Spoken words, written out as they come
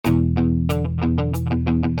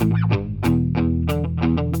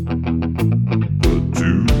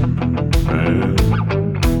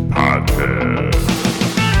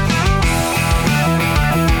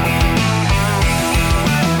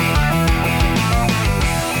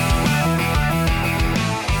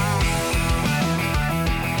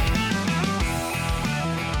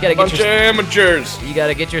gotta Bunch of amateurs. You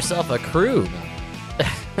gotta get yourself a crew, man.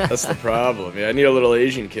 That's the problem. Yeah, I need a little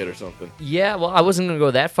Asian kid or something. Yeah, well, I wasn't gonna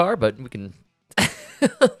go that far, but we can.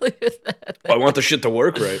 Leave it at that. I want the shit to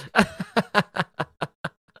work right.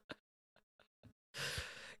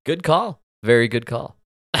 Good call. Very good call.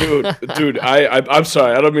 Dude, I'm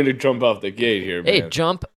sorry. I don't mean to jump off the gate here, man. Hey,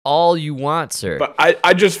 jump all you want, sir. But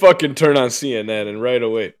I just fucking turn on CNN and right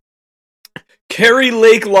away. Kari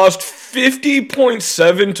Lake lost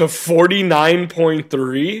 50.7 to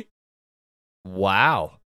 49.3.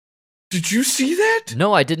 Wow. Did you see that?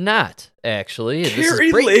 No, I did not, actually.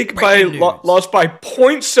 Kari Lake lost by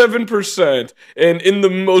 0.7%, and in the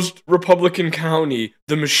most Republican county,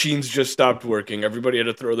 the machines just stopped working. Everybody had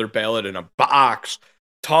to throw their ballot in a box,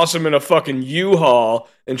 toss them in a fucking U-Haul,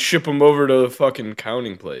 and ship them over to the fucking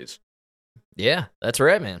counting place. Yeah, that's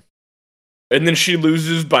right, man. And then she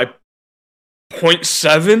loses by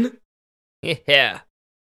 0.7? Yeah.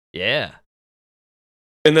 Yeah.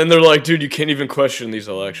 And then they're like, dude, you can't even question these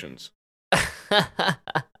elections. Oh,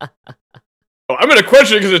 I'm going to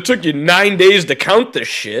question it because it took you 9 days to count this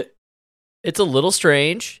shit. It's a little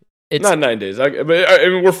strange. It's not 9 days. I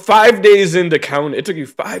mean, we're 5 days into count. It took you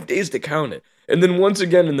 5 days to count it. And then once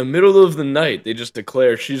again, in the middle of the night, they just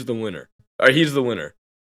declare she's the winner. Or he's the winner.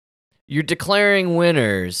 You're declaring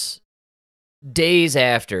winners days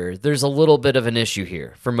after. There's a little bit of an issue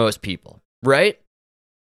here for most people, right?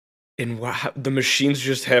 And the machines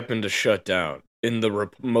just happened to shut down in the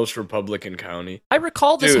most Republican county. I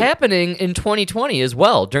recall this happening in 2020 as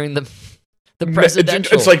well during the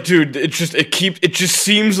presidential. It's like, dude, it just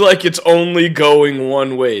seems like it's only going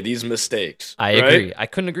one way. These mistakes. I agree. I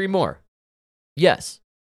couldn't agree more. Yes.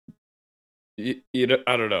 I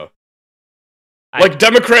don't know. Like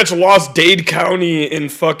Democrats lost Dade County in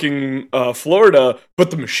fucking Florida, but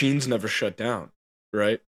the machines never shut down,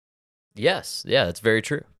 right? Yes. Yeah, that's very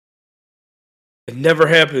true. It never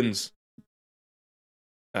happens.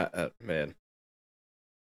 Man.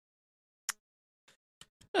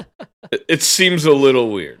 It seems a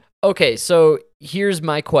little weird. Okay, so here's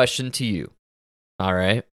my question to you. All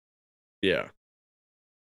right? Yeah.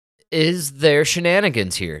 Is there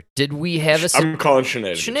shenanigans here? Did we have I'm calling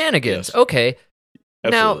shenanigans. Shenanigans. Yes. Okay.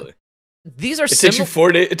 Absolutely. Now, these are It takes you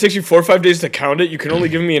 4 days. It takes you 4 or 5 days to count it. You can only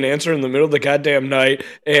give me an answer in the middle of the goddamn night,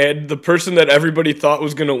 and the person that everybody thought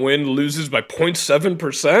was going to win loses by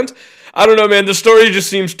 0.7%. I don't know, man. The story just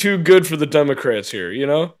seems too good for the Democrats here, you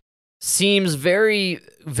know? Seems very,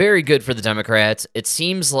 very good for the Democrats. It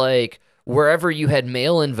seems like wherever you had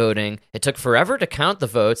mail-in voting, it took forever to count the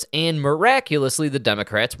votes, and miraculously the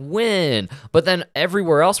Democrats win. But then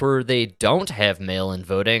everywhere else where they don't have mail-in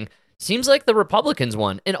voting, seems like the Republicans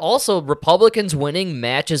won. And also, Republicans winning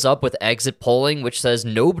matches up with exit polling, which says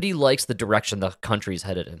nobody likes the direction the country's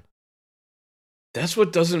headed in. That's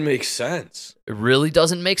what doesn't make sense. It really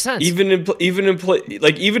doesn't make sense. Even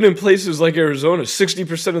in places like Arizona,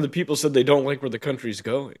 60% of the people said they don't like where the country's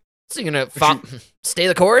going. So you're gonna stay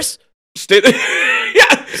the course?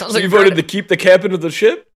 Yeah. Sounds so you voted to keep the captain of the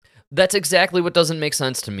ship? That's exactly what doesn't make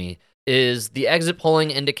sense to me. Is the exit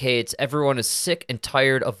polling indicates everyone is sick and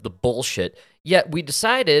tired of the bullshit, yet we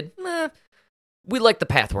decided, we like the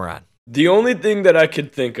path we're on. The only thing that I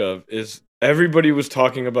could think of is everybody was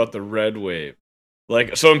talking about the red wave.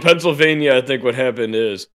 So in Pennsylvania, I think what happened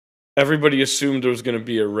is everybody assumed there was going to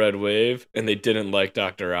be a red wave, and they didn't like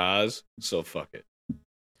Dr. Oz, so fuck it.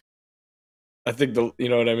 I think you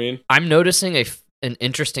know what I mean? I'm noticing an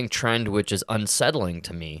interesting trend which is unsettling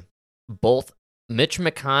to me. Both Mitch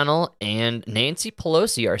McConnell and Nancy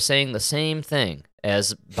Pelosi are saying the same thing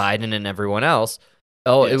as Biden and everyone else.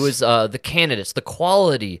 Oh, yes. It was the candidates, the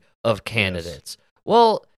quality of candidates. Yes.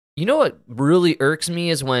 Well, you know what really irks me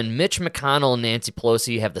is when Mitch McConnell and Nancy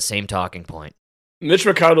Pelosi have the same talking point. Mitch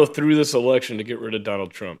McConnell threw this election to get rid of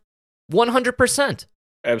Donald Trump. 100%.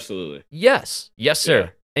 Absolutely. Yes, sir. Yeah.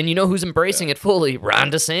 And you know who's embracing it fully?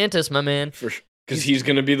 Ron DeSantis, my man. For sure. Because he's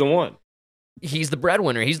going to be the one. He's the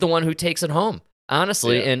breadwinner. He's the one who takes it home.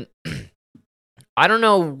 Honestly, and I don't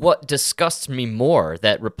know what disgusts me more,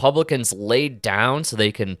 that Republicans laid down so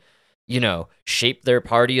they can, shape their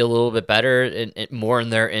party a little bit better and more in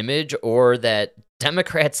their image, or that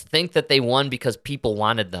Democrats think that they won because people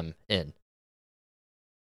wanted them in.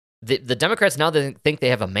 The Democrats now they think they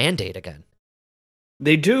have a mandate again.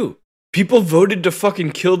 They do. People voted to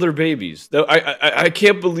fucking kill their babies. I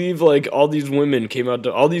can't believe all these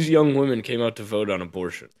young women came out to vote on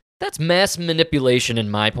abortion. That's mass manipulation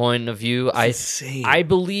in my point of view. Insane. I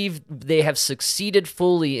believe they have succeeded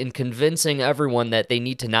fully in convincing everyone that they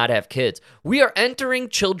need to not have kids. We are entering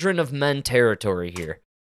children of men territory here.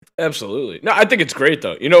 Absolutely. No, I think it's great,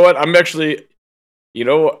 though. You know what? I'm actually... You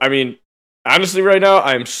know, I mean, honestly, right now,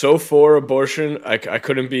 I'm so for abortion. I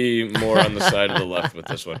couldn't be more on the side of the left with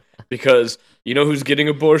this one. Because you know who's getting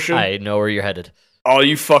abortion? I know where you're headed. All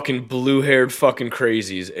you fucking blue-haired fucking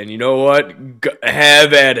crazies. And you know what?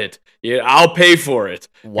 Have at it. Yeah, I'll pay for it.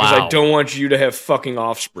 Because Wow. I don't want you to have fucking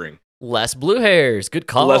offspring. Less blue hairs. Good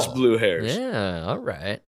call. Less blue hairs. Yeah, all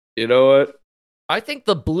right. You know what? I think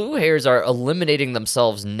the blue hairs are eliminating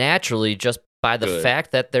themselves naturally just by the Good.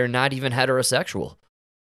 fact that they're not even heterosexual.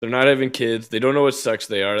 They're not having kids. They don't know what sex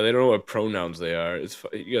they are. They don't know what pronouns they are.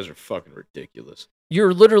 You guys are fucking ridiculous.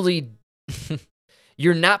 You're literally,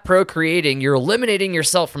 you're not procreating. You're eliminating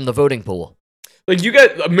yourself from the voting pool. Like you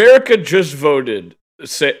got America just voted.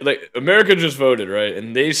 America just voted, right?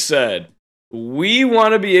 And they said we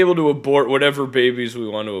want to be able to abort whatever babies we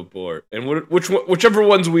want to abort, and whichever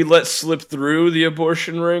ones we let slip through the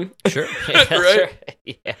abortion ring. Sure, yeah, right?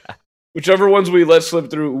 Yeah. Whichever ones we let slip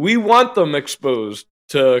through, we want them exposed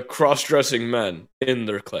to cross-dressing men in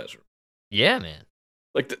their classroom. Yeah, man.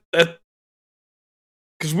 Like that,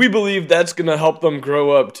 because we believe that's gonna help them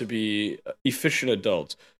grow up to be efficient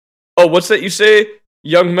adults. Oh, what's that you say?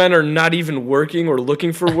 Young men are not even working or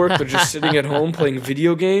looking for work; they're just sitting at home playing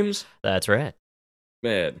video games. That's right.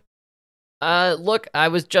 Man. Look, I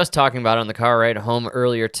was just talking about it on the car ride home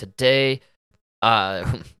earlier today.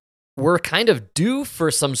 We're kind of due for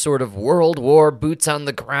some sort of World War boots on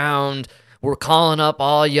the ground. We're calling up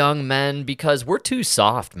all young men because we're too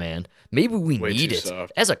soft, man. Maybe we need it.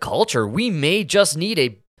 Soft. As a culture, we may just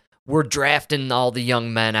need we're drafting all the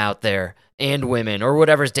young men out there and women or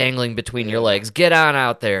whatever's dangling between your legs. Get on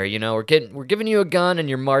out there, you know. We're giving you a gun and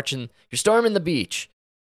you're storming the beach.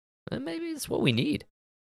 And maybe it's what we need.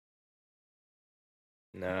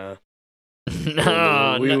 Nah.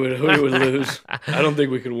 No, we would lose. I don't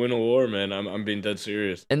think we could win a war, man. I'm being dead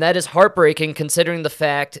serious. And that is heartbreaking considering the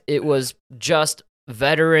fact it was just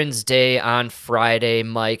Veterans Day on Friday.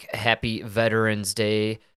 Mike, happy Veterans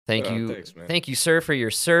Day. Thank you. Thanks, man. Thank you, sir, for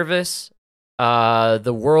your service.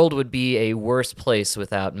 The world would be a worse place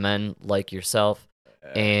without men like yourself.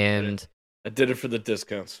 And I did it for the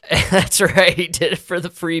discounts. That's right. He did it for the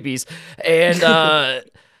freebies. And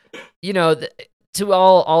you know, to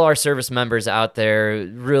all our service members out there,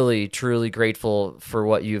 really, truly grateful for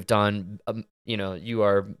what you've done. You know, you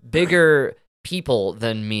are bigger people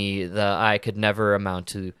than me. I could never amount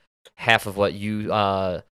to half of what you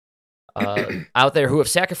out there who have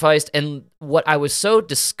sacrificed. And what I was so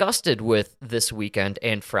disgusted with this weekend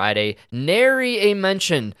and Friday, nary a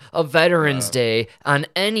mention of Veterans Day on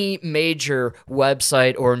any major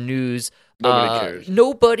website or news. Nobody cares.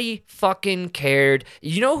 Nobody fucking cared.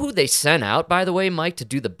 You know who they sent out, by the way, Mike, to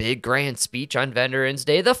do the big grand speech on Veterans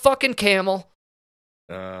Day? The fucking camel.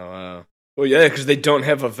 Oh, wow. Well, yeah, because they don't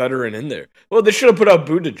have a veteran in there. Well, they should have put out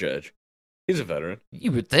Buttigieg. He's a veteran.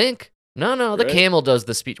 You would think. No, the Right? camel does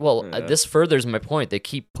the speech. Well, Yeah. this furthers my point. They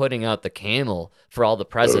keep putting out the camel for all the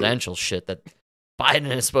presidential shit that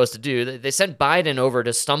Biden is supposed to do. They sent Biden over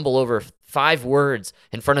to stumble over 5 words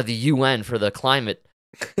in front of the UN for the climate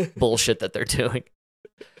bullshit that they're doing.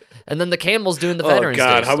 And then the camel's doing the Veterans Day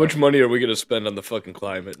God, how stuff. much money are we going to spend on the fucking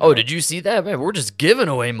climate Oh, now? did you see that? Man, we're just giving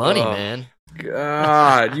away money, Oh. man.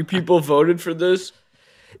 God, you people voted for this?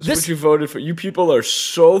 This is what you voted for? You people are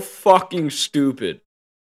so fucking stupid.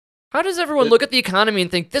 How does everyone look at the economy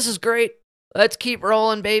and think, this is great? Let's keep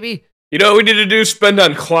rolling, baby. You know what we need to do? Spend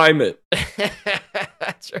on climate.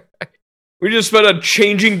 That's right. We need to spend on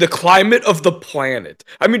changing the climate of the planet.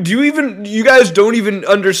 I mean, you guys don't even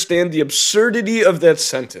understand the absurdity of that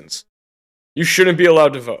sentence. You shouldn't be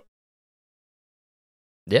allowed to vote.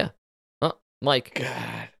 Yeah. Mike.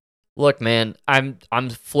 God. Look, man, I'm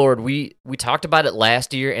floored. We talked about it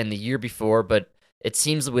last year and the year before, but it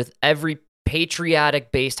seems with every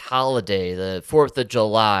patriotic-based holiday, the 4th of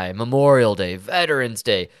July, Memorial Day, Veterans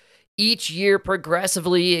Day, each year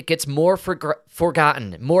progressively it gets more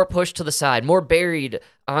forgotten, more pushed to the side, more buried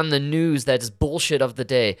on the news that is bullshit of the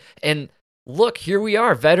day. And look, here we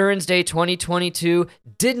are. Veterans Day 2022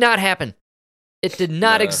 did not happen. It did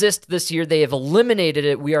not exist this year. They have eliminated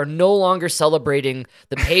it. We are no longer celebrating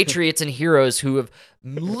the patriots and heroes who have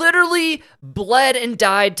literally bled and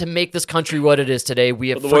died to make this country what it is today. We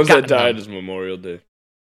have The ones that forgotten died them. is Memorial Day.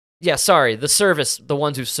 Yeah, sorry. The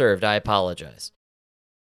ones who served. I apologize.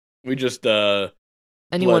 We just Anyone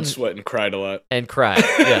blood, sweat, and cried a lot. and cried.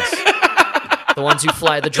 Yes. The ones who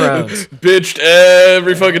fly the drones. Bitched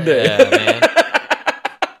every fucking day. Yeah, man.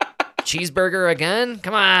 Cheeseburger again?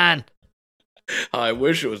 Come on. I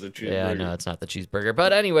wish it was a cheeseburger. Yeah, no, it's not the cheeseburger.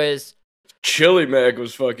 But anyways, Chili Mac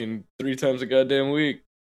was fucking 3 times a goddamn week.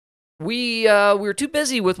 we were too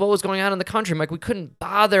busy with what was going on in the country, Mike. We couldn't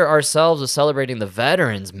bother ourselves with celebrating the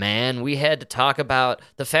veterans, man. We had to talk about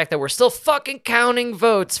the fact that we're still fucking counting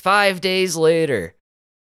votes 5 days later.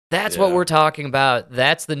 That's what we're talking about.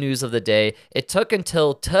 That's the news of the day. It took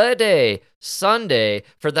until today, Sunday,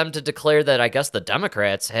 for them to declare that I guess the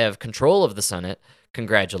Democrats have control of the Senate.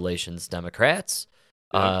 Congratulations, Democrats.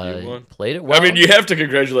 Played it well. I mean, you have to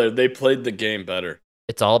congratulate them. They played the game better.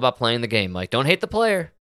 It's all about playing the game, Mike. Don't hate the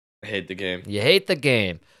player. I hate the game. You hate the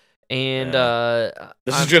game. And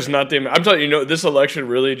this is just not the... I'm telling you, this election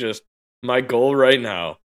really just... My goal right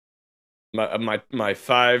now, my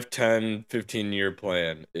 5, 10, 15-year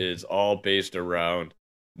plan is all based around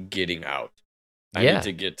getting out. I need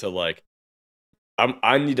to get to, like...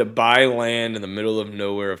 I need to buy land in the middle of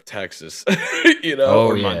nowhere of Texas,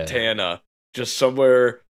 or Montana. Just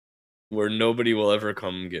somewhere where nobody will ever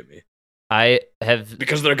come get me.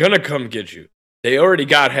 Because they're going to come get you. They already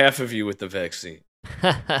got half of you with the vaccine.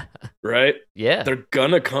 Right? Yeah. They're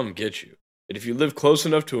going to come get you. And if you live close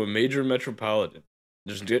enough to a major metropolitan,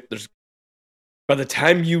 there's by the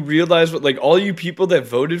time you realize what, like, all you people that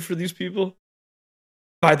voted for these people,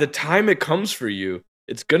 by the time it comes for you,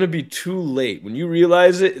 it's going to be too late. When you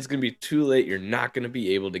realize it, it's going to be too late. You're not going to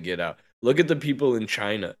be able to get out. Look at the people in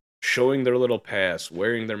China showing their little pass,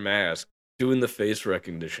 wearing their mask, doing the face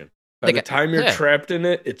recognition. By the time you're trapped in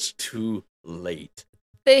it, it's too late.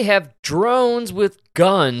 They have drones with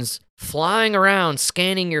guns flying around,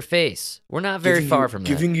 scanning your face. We're not very far from that.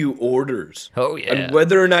 Giving you orders. Oh, yeah. And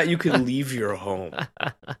whether or not you can leave your home.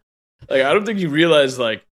 Like, I don't think you realize,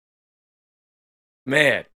 like,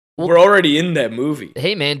 man, we're already in that movie.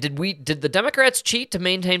 Hey, man, did the Democrats cheat to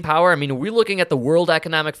maintain power? I mean, are we looking at the World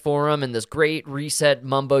Economic Forum and this great reset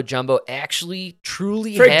mumbo jumbo actually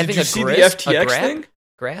truly Frank, having did you a see the FTX thing?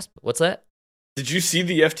 Grasp? What's that? Did you see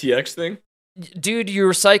the FTX thing? Dude,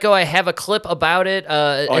 you're psycho. I have a clip about it.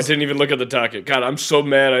 I didn't even look at the docket. God, I'm so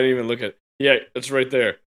mad I didn't even look at it. Yeah, it's right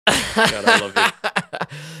there. God, I love you.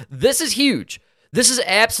 This is huge. This is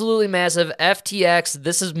absolutely massive. FTX,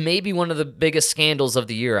 this is maybe one of the biggest scandals of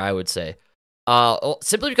the year, I would say.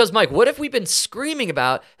 Simply because, Mike, what have we been screaming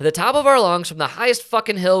about at the top of our lungs from the highest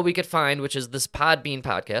fucking hill we could find, which is this Podbean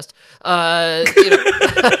podcast?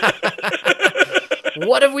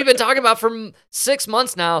 What have we been talking about for 6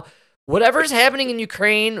 months now? Whatever's happening in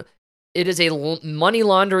Ukraine, it is a money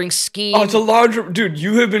laundering scheme. Oh, it's a laundromat. Dude,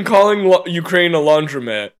 you have been calling Ukraine a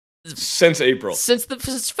laundromat since April. Since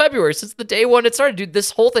February, since the day one it started, dude,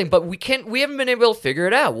 this whole thing. But we haven't been able to figure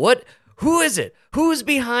it out. Who is it? Who's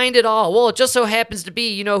behind it all? Well, it just so happens to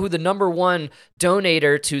be, who the number one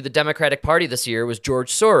donator to the Democratic Party this year was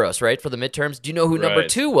George Soros, right? For the midterms. Do you know who number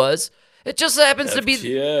two was? It just happens to be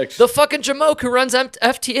the fucking Jamoke who runs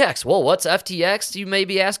FTX. Well, what's FTX? You may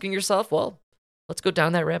be asking yourself. Well, let's go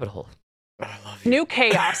down that rabbit hole. I love you. New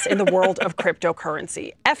chaos in the world of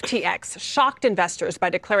cryptocurrency. FTX shocked investors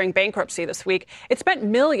by declaring bankruptcy this week. It spent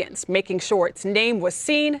millions making sure its name was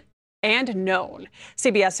seen and known.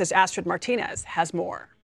 CBS's Astrid Martinez has more.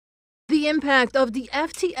 The impact of the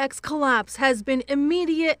FTX collapse has been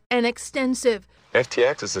immediate and extensive.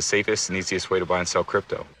 FTX is the safest and easiest way to buy and sell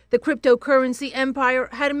crypto. The cryptocurrency empire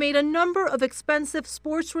had made a number of expensive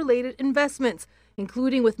sports-related investments,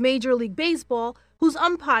 including with Major League Baseball, whose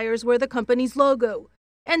umpires wear the company's logo.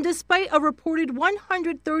 And despite a reported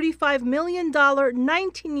 $135 million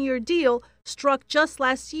 19-year deal struck just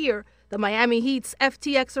last year, the Miami Heat's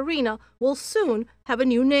FTX Arena will soon have a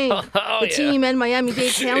new name. The team and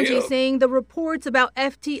Miami-Dade County saying the reports about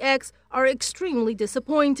FTX are extremely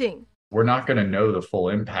disappointing. We're not going to know the full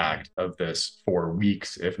impact of this for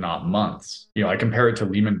weeks, if not months. I compare it to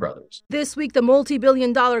Lehman Brothers. This week, the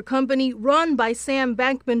multi-billion-dollar company run by Sam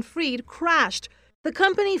Bankman-Fried crashed. The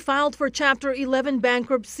company filed for Chapter 11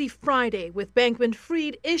 bankruptcy Friday, with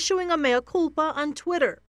Bankman-Fried issuing a mea culpa on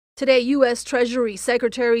Twitter. Today, U.S. Treasury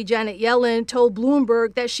Secretary Janet Yellen told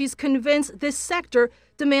Bloomberg that she's convinced this sector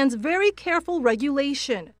demands very careful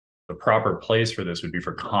regulation. The proper place for this would be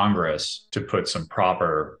for Congress to put some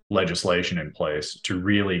proper legislation in place to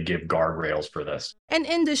really give guardrails for this. An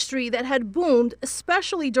industry that had boomed,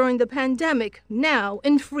 especially during the pandemic, now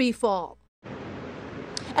in free fall.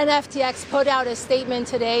 And FTX put out a statement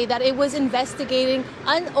today that it was investigating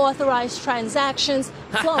unauthorized transactions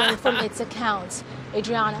flowing from its accounts.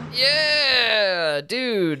 Adriana? Yeah,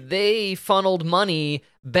 dude, they funneled money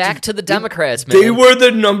back to the Democrats, man. They were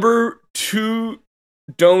the number 2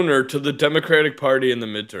 donor to the Democratic Party in the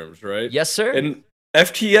midterms, right? Yes, sir. And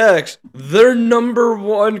FTX, their number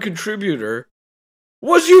 1 contributor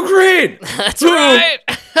was Ukraine. That's right.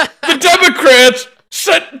 The Democrats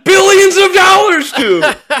sent billions of dollars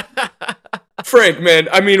to Frank, man,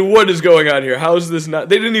 I mean, what is going on here? How is this not?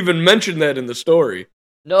 They didn't even mention that in the story.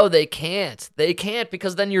 No, they can't. They can't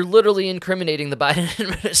because then you're literally incriminating the Biden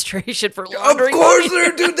administration for laundering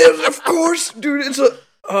money. Of course, dude. It's a.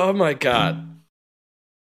 Oh my god.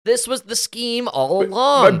 This was the scheme all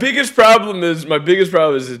along. My biggest problem is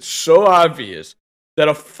it's so obvious that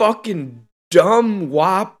a fucking dumb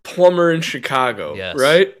wop plumber in Chicago, Yes.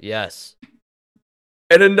 right? Yes.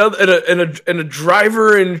 And a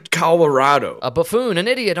driver in Colorado, A buffoon, an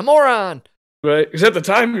idiot, a moron. right? Because at the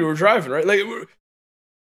time you were driving, right? Like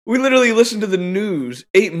we literally listened to the news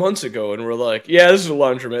 8 months ago, and we're like, "Yeah, this is a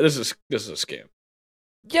laundromat. This is a scam."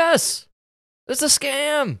 Yes. It's a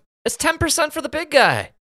scam. It's 10% for the big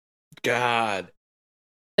guy. God,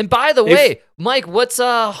 And by the way, Mike, what's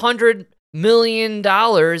 $100 million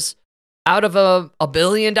out of $1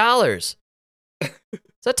 billion? Is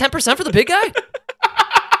that 10% for the big guy?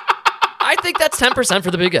 I think that's 10%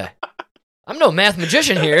 for the big guy. I'm no math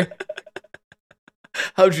magician here.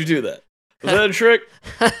 how'd you do that? Was that a trick?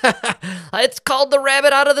 It's called the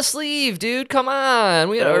rabbit out of the sleeve, dude. Come on.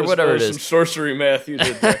 Or whatever it Some is. sorcery math you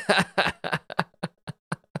did there.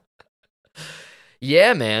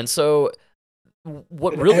 Yeah, man. So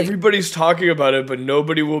what really Everybody's talking about it, but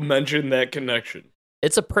nobody will mention that connection.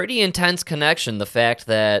 it's a pretty intense connection, the fact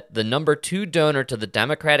that the number 2 donor to the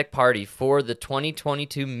Democratic Party for the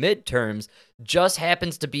 2022 midterms just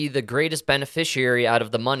happens to be the greatest beneficiary out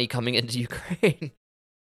of the money coming into Ukraine.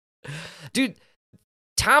 Dude,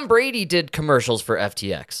 Tom Brady did commercials for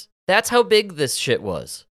FTX. That's how big this shit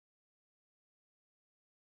was.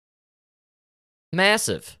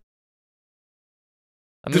 Massive.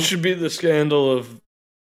 I mean, This should be the scandal of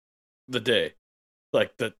the day.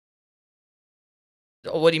 Like the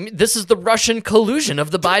what do you mean? This is the Russian collusion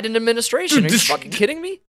of the Biden administration. Dude, Are you this- fucking kidding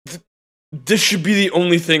me? this should be the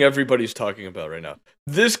only thing everybody's talking about right now.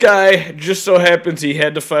 This guy just so happens he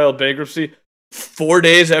had to file bankruptcy 4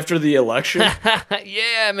 days after the election.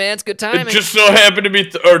 Yeah, man, it's good It timing. just so happened to be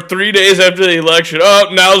 3 days after the election. Oh,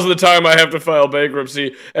 now's the time I have to file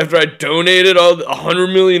bankruptcy after I donated all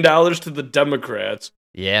 $100 million to the Democrats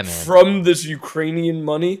Yeah, man. from this Ukrainian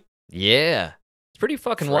money. Yeah. It's pretty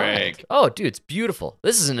fucking wild. Frank. Oh, dude, it's beautiful.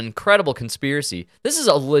 This is an incredible conspiracy. This is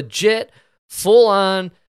a legit,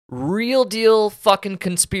 full-on, real deal fucking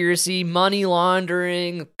conspiracy, money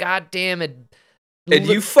laundering, goddamn it. And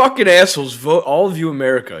you fucking assholes, vote, all of you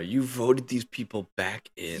America, you voted these people back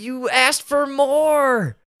in You asked for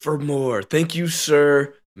more. for more. Thank you,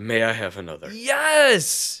 sir. May I have another?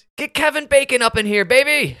 Yes. Get Kevin Bacon up in here,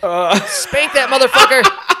 baby. Uh, Spank that motherfucker.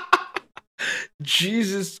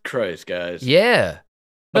 Jesus Christ, guys. Yeah.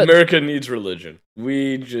 But- America needs religion.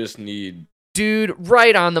 We just need... Dude,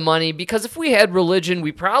 right on the money, because if we had religion,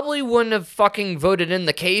 we probably wouldn't have fucking voted in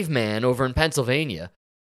the caveman over in Pennsylvania.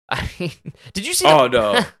 I mean, did you see Oh,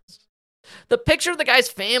 no. the picture of the guy's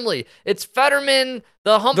family? It's Fetterman,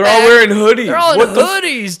 the humpback. They're all wearing hoodies. They're all in What the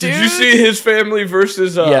hoodies, dude. Did you see his family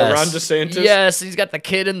versus Yes. Ron DeSantis? Yes, he's got the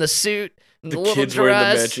kid in the suit. and The little kids wearing the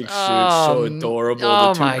dress. matching suits. So adorable. Oh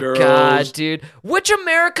The two my girls. god, dude. Which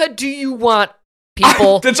America do you want,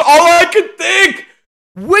 people? That's all I could think.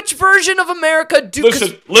 Which version of America do...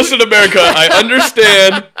 Listen, America. I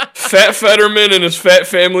understand Fat Fetterman and his fat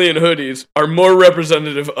family in hoodies are more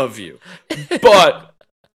representative of you, but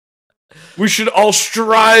we should all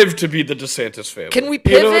strive to be the DeSantis family. Can we You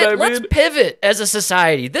pivot? know what I Let's mean? pivot as a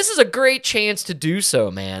society. This is a great chance to do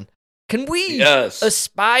so, man. Can we Yes.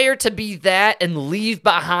 aspire to be that and leave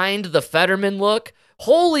behind the Fetterman look?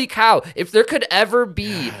 Holy cow. If there could ever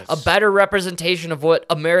be a better representation of what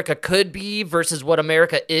America could be versus what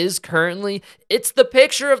America is currently, it's the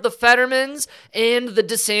picture of the Fettermans and the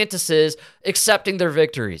DeSantises accepting their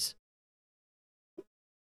victories.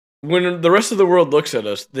 When the rest of the world looks at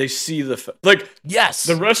us, they see Yes.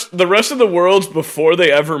 the rest of the world's before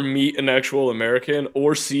they ever meet an actual American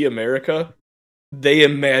or see America, they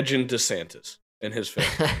imagine DeSantis and his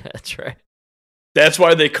family. That's right. That's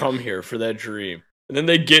why they come here, for that dream. And then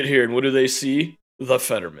they get here, and what do they see? The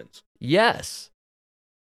Fettermans. Yes.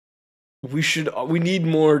 We need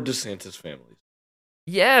more DeSantis families.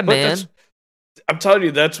 Yeah, But man. I'm telling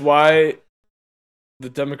you, that's why the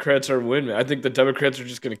Democrats are winning. I think the Democrats are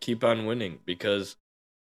just going to keep on winning because,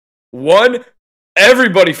 one,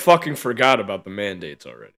 everybody fucking forgot about the mandates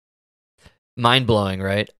already. Mind-blowing,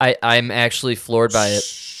 right? I'm actually floored by it.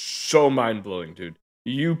 So mind-blowing, dude.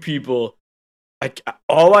 You people...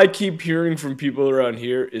 all I keep hearing from people around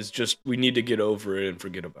here is just we need to get over it and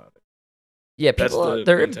forget about it. Yeah, That's people, the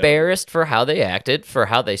they're mentality. embarrassed for how they acted, for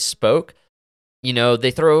how they spoke. You know, they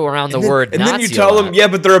throw around the word and Nazi then you a tell lot. them, yeah,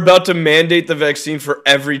 but they're about to mandate the vaccine for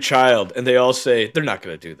every child, and they all say they're not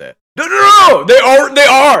going to do that. No. They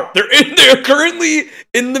are. They're currently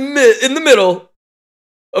in the middle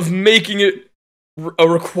of making it a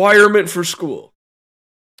requirement for school.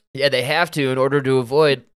 Yeah, they have to in order to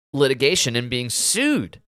avoid litigation and being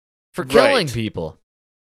sued for killing Right. people.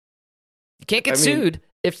 You can't get sued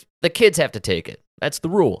if the kids have to take it. That's the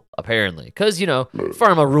rule, apparently. Because,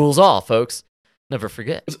 pharma rules all, folks. Never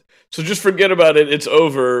forget. So just forget about it. It's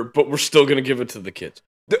over, but we're still going to give it to the kids.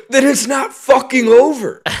 Then it's not fucking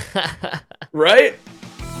over. Right?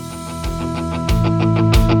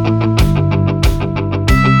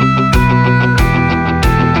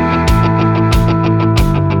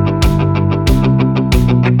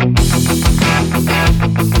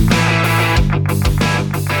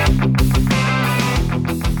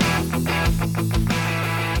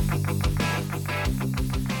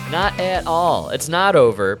 Not at all. It's not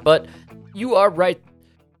over, but you are right.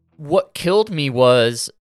 What killed me was,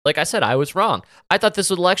 like I said, I was wrong. I thought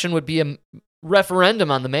this election would be a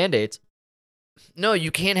referendum on the mandates. No,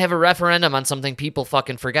 you can't have a referendum on something people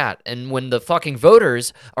fucking forgot. And when the fucking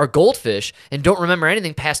voters are goldfish and don't remember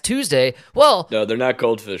anything past Tuesday, well... No, they're not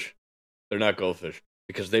goldfish. They're not goldfish.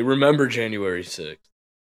 Because they remember January 6th.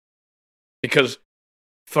 Because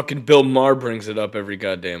fucking Bill Maher brings it up every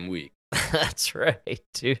goddamn week. That's right,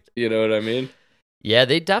 dude. You know what I mean? Yeah,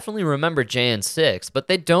 they definitely remember Jan 6, but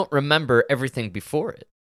they don't remember everything before it.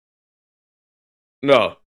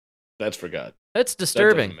 No, that's forgot. That's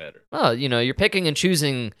disturbing. That doesn't matter. Well, you're picking and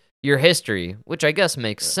choosing your history, which I guess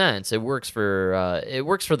makes sense. It works for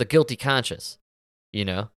the guilty conscious,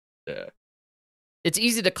 Yeah. It's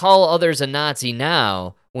easy to call others a Nazi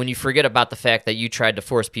now when you forget about the fact that you tried to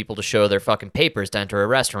force people to show their fucking papers to enter a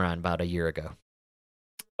restaurant about a year ago.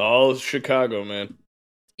 All Chicago, man.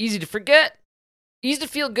 Easy to forget. Easy to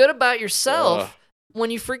feel good about yourself when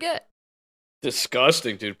you forget.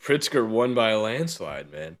 Disgusting, dude. Pritzker won by a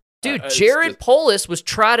landslide, man. Dude, Jared Polis was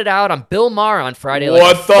trotted out on Bill Maher on Friday. What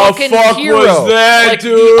like the fucking fuck hero. was that, like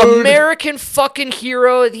dude? The American fucking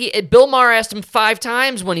hero. Bill Maher asked him 5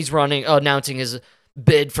 times when he's announcing his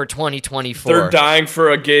bid for 2024. They're dying for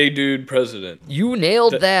a gay dude president. You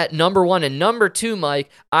nailed that, number one. And number two, Mike,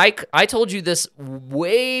 I told you this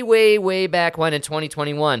way back when in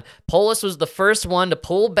 2021. Polis was the first one to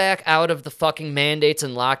pull back out of the fucking mandates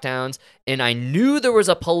and lockdowns, and I knew there was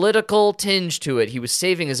a political tinge to it. He was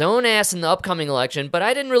saving his own ass in the upcoming election, but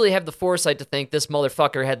I didn't really have the foresight to think this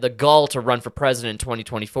motherfucker had the gall to run for president in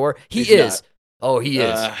 2024. He is. Oh, he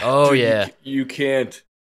is. Dude, yeah. You can't.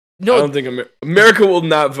 No, I don't think America will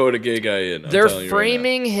not vote a gay guy in. They're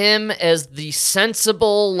framing him as the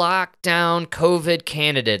sensible lockdown COVID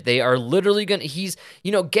candidate. They are literally going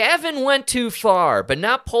to, Gavin went too far, but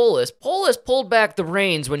not Polis. Polis pulled back the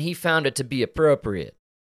reins when he found it to be appropriate.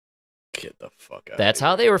 Get the fuck out. That's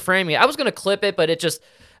how they were framing it. I was going to clip it, but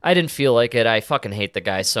I didn't feel like it. I fucking hate the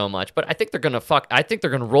guy so much, but I think they're going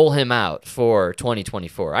to roll him out for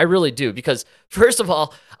 2024. I really do, because first of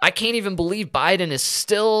all, I can't even believe Biden is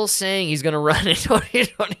still saying he's going to run in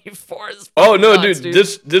 2024. Oh no, nuts, dude.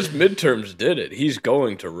 This midterms did it. He's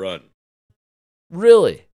going to run.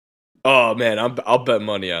 Really? Oh man, I'll bet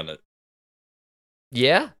money on it.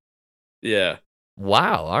 Yeah? Yeah.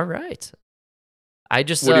 Wow, all right. I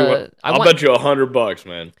just I'll bet you $100,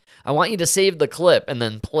 man. I want you to save the clip and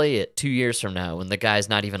then play it 2 years from now when the guy's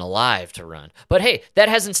not even alive to run. But hey, that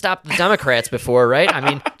hasn't stopped the Democrats before, right? I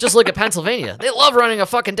mean, just look at Pennsylvania. They love running a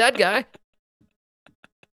fucking dead guy.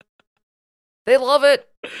 They love it.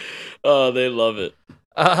 Oh, they love it.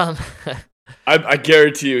 I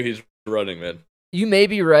guarantee you he's running, man. You may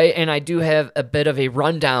be right, and I do have a bit of a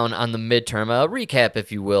rundown on the midterm, a recap,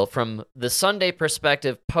 if you will, from the Sunday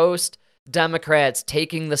perspective post Democrats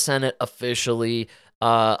taking the Senate officially.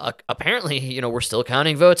 Apparently, we're still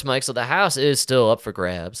counting votes, Mike, so the House is still up for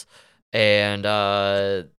grabs. And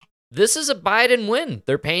this is a Biden win.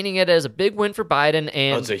 They're painting it as a big win for Biden.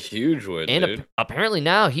 And it's a huge win, and dude. Apparently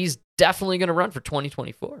now he's definitely going to run for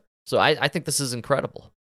 2024. So I think this is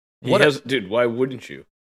incredible. Dude, why wouldn't you?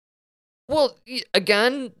 Well,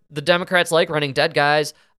 again, the Democrats like running dead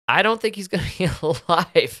guys. I don't think he's going to be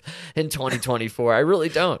alive in 2024. I really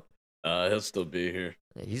don't. He'll still be here.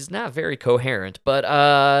 He's not very coherent,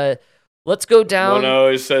 but let's go down. No,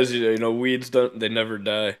 he says, weeds they never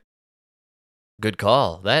die. Good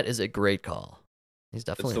call. That is a great call. He's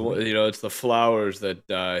definitely it's the flowers that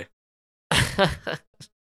die.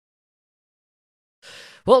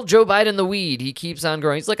 Well, Joe Biden, the weed, he keeps on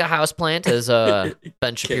growing. He's like a houseplant, as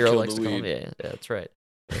Ben Shapiro likes to call him. Yeah, that's right.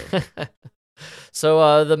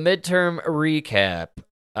 So the midterm recap.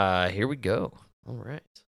 Here we go. All right.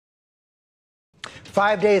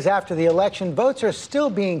 5 days after the election, votes are still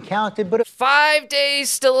being counted, but 5 days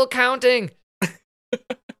still counting.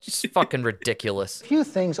 It's fucking ridiculous. a few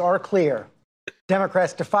things are clear.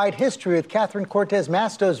 Democrats defied history with Catherine Cortez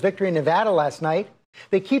Masto's victory in Nevada last night.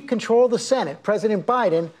 They keep control of the Senate. President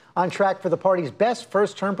Biden on track for the party's best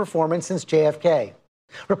first-term performance since JFK.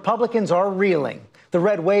 Republicans are reeling. The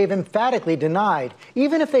red wave emphatically denied.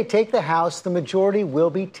 Even if they take the House, the majority will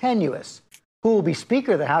be tenuous. Who will be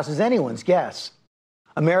Speaker of the House is anyone's guess.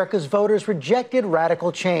 America's voters rejected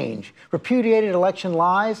radical change, repudiated election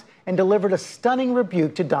lies, and delivered a stunning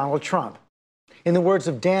rebuke to Donald Trump. In the words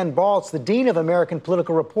of Dan Baltz, the dean of American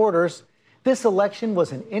political reporters, this election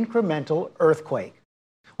was an incremental earthquake.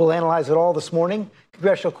 We'll analyze it all this morning.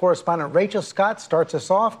 Congressional correspondent Rachel Scott starts us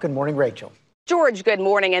off. Good morning, Rachel. George, good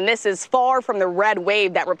morning. And this is far from the red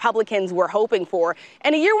wave that Republicans were hoping for.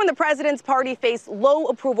 In a year when the president's party faced low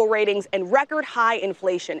approval ratings and record high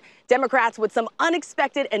inflation, Democrats with some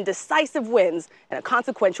unexpected and decisive wins in a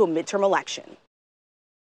consequential midterm election.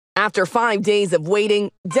 After 5 days of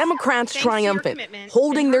waiting, Democrats triumphant,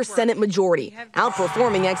 holding their Senate majority,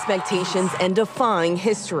 outperforming expectations and defying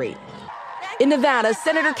history. In Nevada,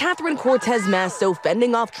 Senator Catherine Cortez Masto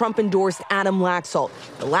fending off Trump-endorsed Adam Laxalt,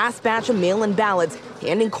 the last batch of mail-in ballots,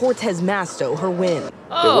 handing Cortez Masto her win.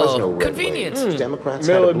 Oh, there was no red convenience. wave. Democrats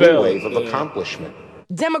had a blue wave of accomplishment.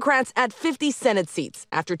 Democrats at 50 Senate seats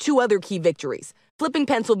after two other key victories, flipping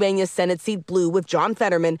Pennsylvania's Senate seat blue with John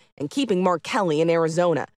Fetterman and keeping Mark Kelly in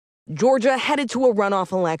Arizona. Georgia headed to a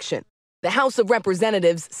runoff election. The House of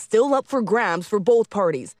Representatives still up for grabs for both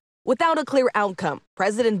parties. Without a clear outcome,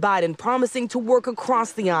 President Biden promising to work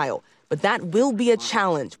across the aisle, but that will be a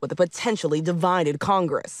challenge with a potentially divided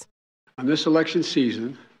Congress. On this election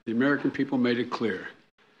season, the American people made it clear.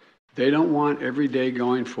 They don't want every day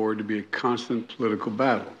going forward to be a constant political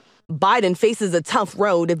battle. Biden faces a tough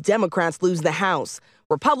road if Democrats lose the House.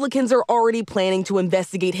 Republicans are already planning to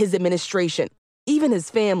investigate his administration, even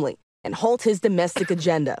his family, and halt his domestic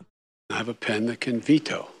agenda. I have a pen that can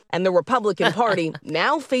veto. And the Republican Party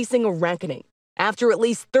now facing a reckoning after at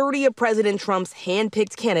least 30 of President Trump's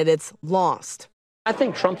hand-picked candidates lost. I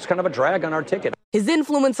think Trump's kind of a drag on our ticket. His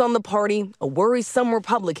influence on the party, a worry some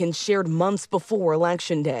Republicans shared months before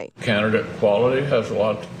Election Day. Candidate quality has a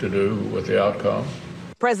lot to do with the outcome.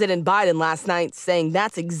 President Biden last night saying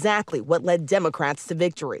that's exactly what led Democrats to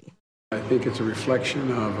victory. I think it's a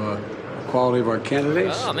reflection of the quality of our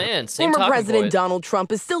candidates. Oh, man, same Former talking President point. Donald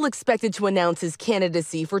Trump is still expected to announce his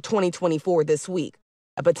candidacy for 2024 this week.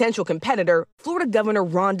 A potential competitor, Florida Governor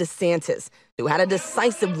Ron DeSantis, who had a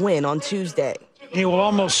decisive win on Tuesday. He will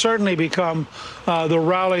almost certainly become the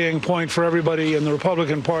rallying point for everybody in the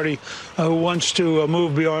Republican Party who wants to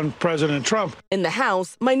move beyond President Trump. In the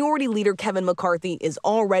House, Minority Leader Kevin McCarthy is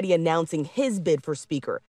already announcing his bid for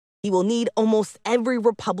Speaker. He will need almost every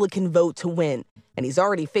Republican vote to win, and he's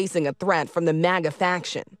already facing a threat from the MAGA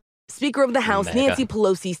faction. Speaker of the House, MAGA. Nancy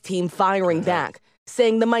Pelosi's team firing back,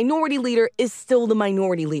 saying the minority leader is still the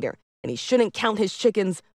minority leader, and he shouldn't count his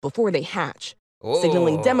chickens before they hatch,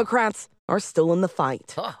 signaling Democrats are still in the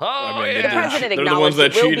fight. Oh, The president They're the ones acknowledged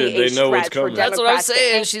that it will cheated. be a They know what's stretch for coming. That's what I'm Democrats to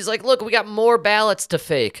saying. end- She's like, look, we got more ballots to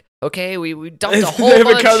fake. Okay, we dumped a whole They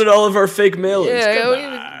haven't bunch. counted all of our fake mailings. Yeah, Come we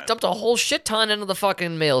on. dumped a whole shit ton into the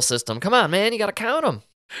fucking mail system. Come on, man, you gotta count them.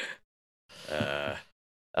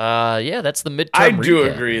 Yeah, that's the midterm. I do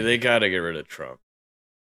recap. agree. They got to get rid of Trump.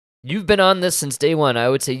 You've been on this since day one. I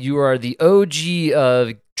would say you are the OG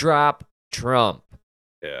of drop Trump.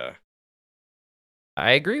 Yeah.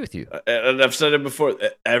 I agree with you. And I've said it before.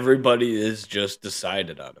 Everybody is just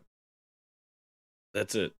decided on him.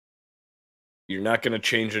 That's it. You're not going to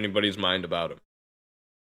change anybody's mind about him.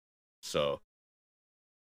 So,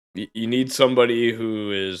 you need somebody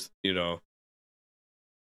who is, who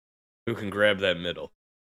can grab that middle.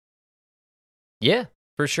 Yeah,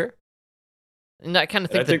 for sure. And I kind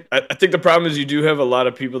of think I think the problem is you do have a lot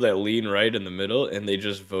of people that lean right in the middle, and they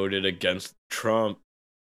just voted against Trump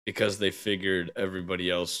because they figured everybody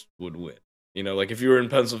else would win. Like if you were in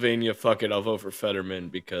Pennsylvania, fuck it, I'll vote for Fetterman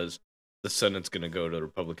because the Senate's going to go to the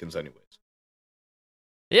Republicans anyways.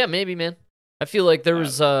 Yeah, maybe, man. I feel like there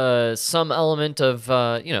was some element of,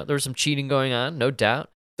 there was some cheating going on, no doubt.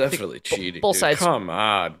 Definitely cheating. Both dude. sides. Come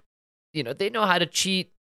on. They know how to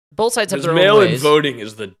cheat. Both sides have This their own mail-in ways. voting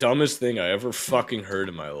is the dumbest thing I ever fucking heard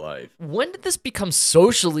in my life. When did this become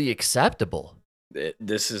socially acceptable?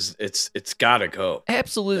 It's gotta go.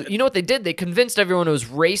 Absolutely. You know what they did? They convinced everyone who was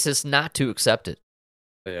racist not to accept it.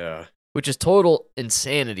 Yeah. Which is total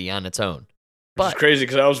insanity on its own. It's crazy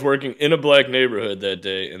because I was working in a black neighborhood that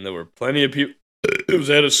day, and there were plenty of people. It was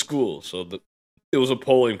at a school, so it was a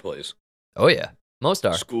polling place. Oh, yeah. Most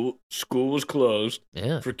are. School was closed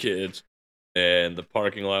for kids, and the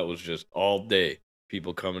parking lot was just all day,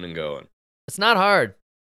 people coming and going. It's not hard.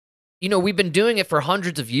 We've been doing it for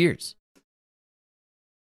hundreds of years.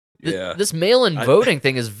 This mail-in voting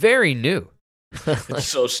thing is very new. It's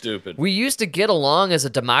so stupid. We used to get along as a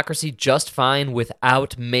democracy just fine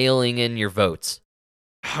without mailing in your votes.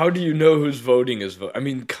 How do you know who's voting is voting? I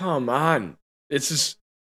mean, come on. This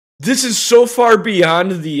is so far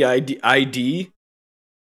beyond the ID.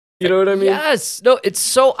 You know what I mean? Yes. No, it's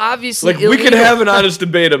so obviously illegal. We could have an honest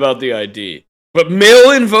debate about the ID. But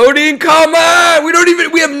mail-in voting? Come on!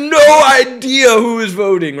 We have no idea who is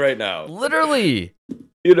voting right now. Literally.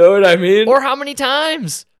 You know what I mean? Or how many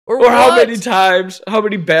times? Or how many times? How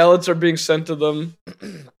many ballots are being sent to them?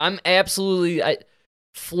 I'm absolutely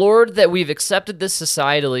floored that we've accepted this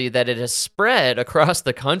societally, that it has spread across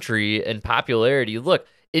the country in popularity. Look,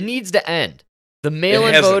 it needs to end. The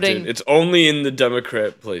mail-in voting... Dude. It's only in the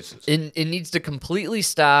Democrat places. It needs to completely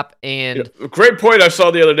stop. And a great point I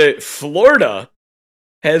saw the other day. Florida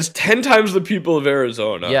has 10 times the people of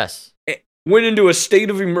Arizona. Yes. Went into a state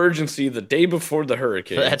of emergency the day before the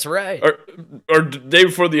hurricane. That's right. Or the day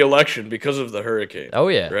before the election because of the hurricane. Oh,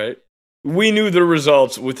 yeah. Right? We knew the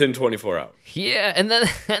results within 24 hours. Yeah, and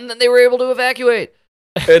then they were able to evacuate.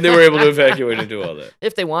 And they were able to evacuate and do all that.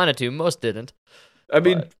 If they wanted to. Most didn't. I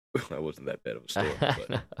mean, that wasn't that bad of a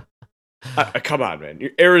storm. But come on, man.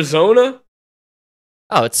 Arizona?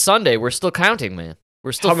 Oh, it's Sunday. We're still counting, man.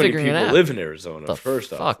 We're still figuring it out. How many people live in Arizona,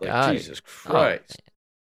 first off? Jesus Christ.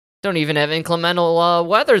 Don't even have inclement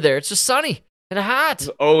weather there. It's just sunny and hot. It's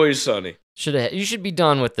always sunny. You should be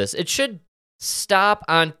done with this. It should stop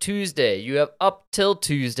on Tuesday. You have up till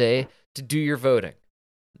Tuesday to do your voting.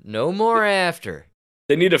 No more after.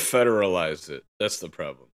 They need to federalize it. That's the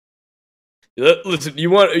problem. Listen,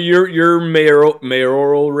 you want your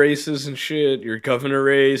mayoral races and shit, your governor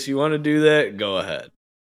race, you want to do that? Go ahead.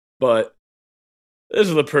 But this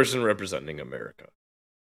is the person representing America.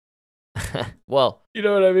 Well, you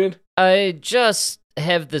know what I mean? I just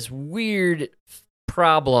have this weird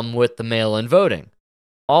problem with the mail-in voting.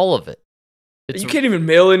 All of it. You can't even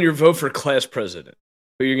mail in your vote for class president,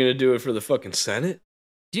 but you're going to do it for the fucking Senate?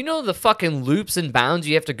 Do you know the fucking loops and bounds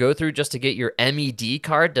you have to go through just to get your MED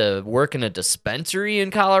card to work in a dispensary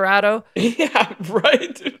in Colorado? Yeah,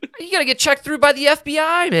 right. Dude. You got to get checked through by the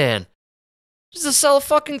FBI, man. Just to sell a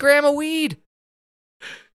fucking gram of weed.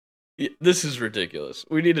 This is ridiculous.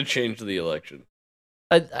 We need to change the election.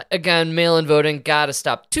 Again, mail-in voting gotta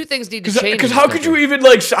stop. Two things need to change. Because how could you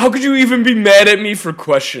even be mad at me for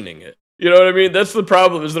questioning it? You know what I mean? That's the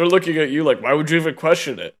problem. Is they're looking at you like, why would you even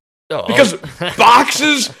question it? Oh. Because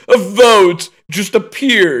boxes of votes just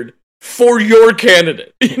appeared for your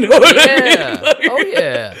candidate. You know what I mean? Like, oh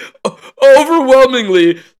yeah.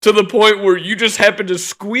 Overwhelmingly to the point where you just happen to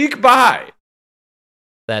squeak by.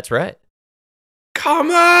 That's right.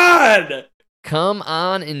 Come on! Come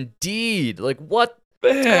on, indeed. Like, what's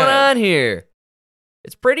going on here?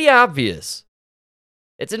 It's pretty obvious.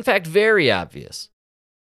 It's, in fact, very obvious.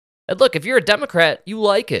 And look, if you're a Democrat, you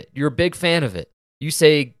like it. You're a big fan of it. You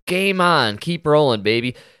say, game on, keep rolling,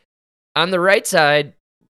 baby. On the right side,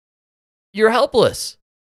 you're helpless.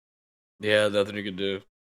 Yeah, nothing you can do.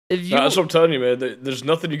 That's what I'm telling you, man. There's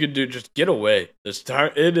nothing you can do. Just get away.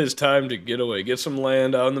 It is time to get away. Get some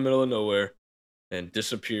land out in the middle of nowhere. And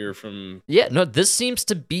disappear from... Yeah, no, this seems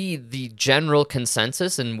to be the general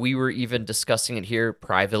consensus, and we were even discussing it here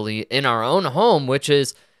privately in our own home, which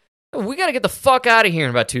is, we got to get the fuck out of here in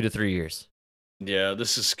about 2 to 3 years. Yeah,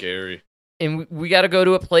 this is scary. And we got to go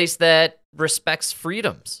to a place that respects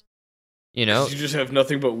freedoms, you know? You just have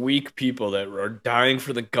nothing but weak people that are dying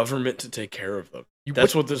for the government to take care of them.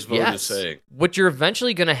 That's what this vote is saying. What you're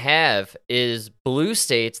eventually going to have is blue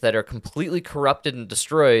states that are completely corrupted and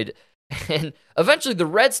destroyed. And eventually the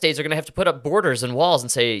red states are going to have to put up borders and walls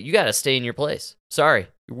and say, you got to stay in your place. Sorry,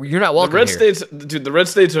 you're not welcome here. The red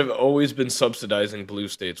states have always been subsidizing blue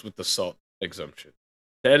states with the SALT exemption.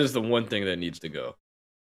 That is the one thing that needs to go.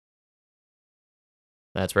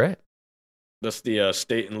 That's right. That's the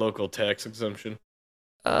state and local tax exemption.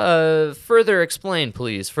 Further explain,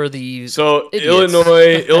 please, for the idiots.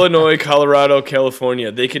 Illinois, Colorado,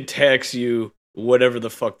 California, they could tax you whatever the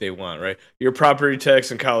fuck they want, right? Your property tax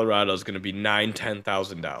in Colorado is going to be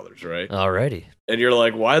 $9,000-$10,000, right? Alrighty. And you're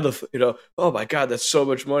like, why oh my God, that's so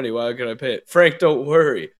much money. Why can I pay it? Frank, don't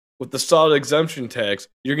worry. With the SALT exemption tax,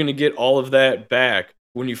 you're going to get all of that back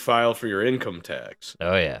when you file for your income tax.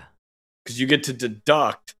 Oh, yeah. Because you get to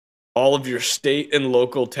deduct all of your state and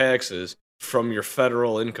local taxes from your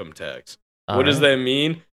federal income tax. What does that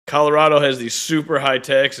mean? Colorado has these super high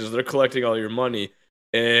taxes. They're collecting all your money.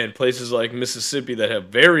 and places like Mississippi that have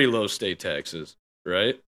very low state taxes,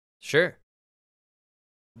 right? Sure.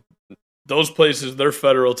 Those places, their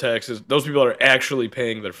federal taxes, those people are actually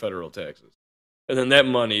paying their federal taxes. And then that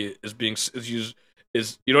money is used,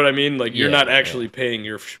 you know what I mean? Like, you're not actually paying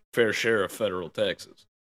your fair share of federal taxes.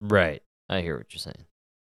 Right. I hear what you're saying.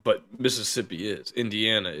 But Mississippi is.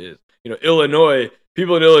 Indiana is. Illinois,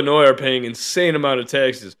 people in Illinois are paying insane amount of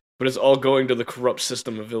taxes, but it's all going to the corrupt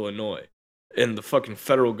system of Illinois. And the fucking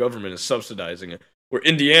federal government is subsidizing it. Where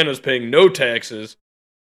Indiana's paying no taxes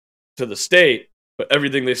to the state, but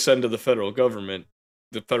everything they send to the federal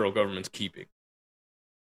government's keeping.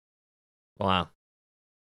 Wow.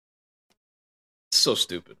 It's so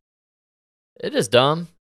stupid. It is dumb.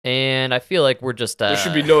 And I feel like we're just... There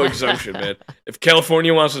should be no exemption, man. If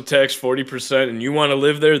California wants to tax 40% and you want to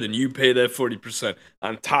live there, then you pay that 40%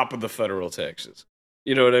 on top of the federal taxes.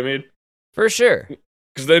 You know what I mean? For sure.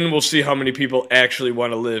 Because then we'll see how many people actually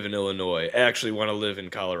want to live in Illinois, actually want to live in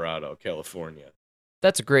Colorado, California.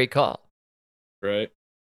 That's a great call. Right?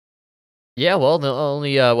 Yeah, well, the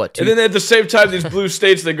only, what, 2? And then at the same time, these blue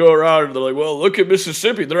states, they go around and they're like, well, look at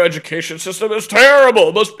Mississippi. Their education system is terrible.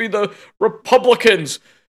 It must be the Republicans.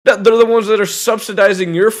 They're the ones that are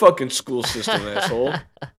subsidizing your fucking school system, asshole.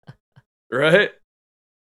 Right?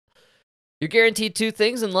 You're guaranteed 2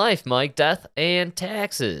 things in life, Mike: death and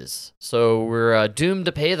taxes. So we're doomed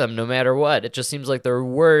to pay them no matter what. It just seems like they're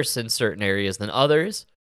worse in certain areas than others.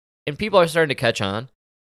 And people are starting to catch on.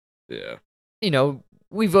 Yeah.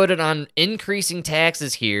 We voted on increasing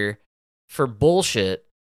taxes here for bullshit,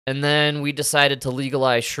 and then we decided to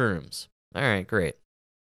legalize shrooms. All right, great.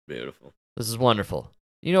 Beautiful. This is wonderful.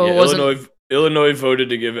 It wasn't... Illinois voted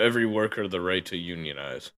to give every worker the right to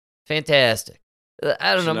unionize. Fantastic.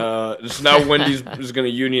 I don't know. It's now Wendy's is going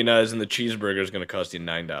to unionize, and the cheeseburger is going to cost you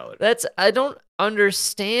 $9. I don't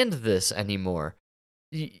understand this anymore.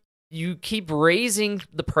 You keep raising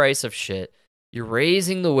the price of shit. You're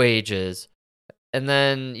raising the wages, and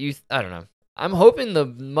then I don't know. I'm hoping the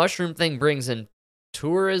mushroom thing brings in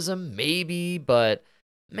tourism, maybe, but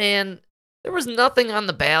man, there was nothing on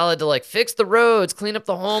the ballot to fix the roads, clean up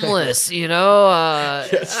the homeless,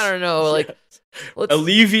 Yes. I don't know, let's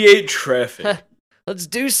alleviate traffic. Let's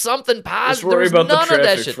do something positive. Let's worry about the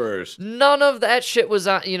traffic first. None of that shit was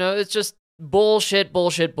on, it's just bullshit.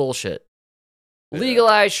 Yeah.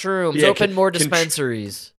 Legalize shrooms, open more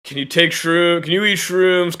dispensaries. Can you take shrooms? Can you eat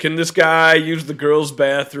shrooms? Can this guy use the girls'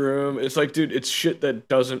 bathroom? It's like, dude, it's shit that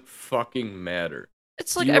doesn't fucking matter.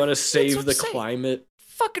 It's like, you want to save the climate?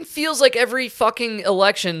 Fucking feels like every fucking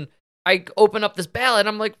election I open up this ballot,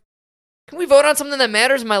 I'm like, can we vote on something that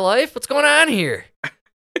matters in my life? What's going on here?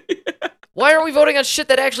 Why aren't we voting on shit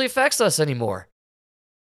that actually affects us anymore?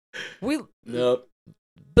 Nope.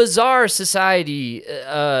 Bizarre society.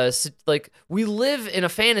 We live in a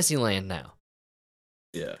fantasy land now.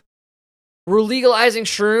 Yeah. We're legalizing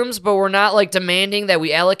shrooms, but we're not demanding that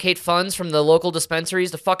we allocate funds from the local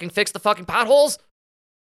dispensaries to fucking fix the fucking potholes.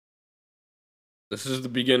 This is the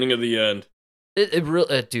beginning of the end. It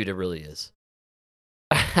really is.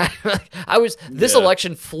 This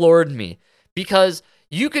election floored me because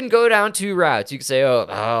you can go down 2 routes. You can say,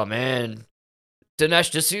 oh man,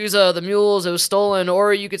 Dinesh D'Souza, the mules, it was stolen.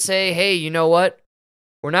 Or you could say, hey, you know what?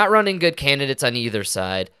 We're not running good candidates on either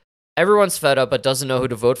side. Everyone's fed up but doesn't know who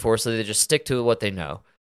to vote for, so they just stick to what they know.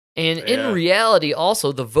 And in reality,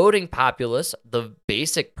 also, the voting populace, the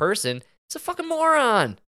basic person, is a fucking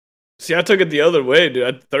moron. See, I took it the other way,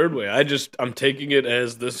 dude. Third way. I'm taking it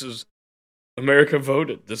as this is America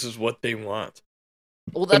voted. This is what they want.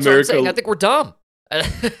 Well, that's what I'm saying. I think we're dumb.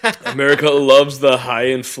 America loves the high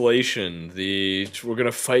inflation. We're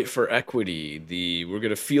gonna fight for equity. We're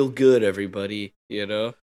gonna feel good, everybody.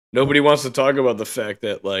 Nobody wants to talk about the fact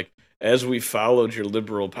that as we followed your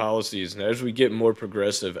liberal policies and as we get more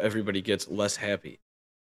progressive, everybody gets less happy.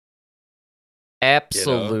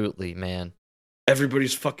 Absolutely, man.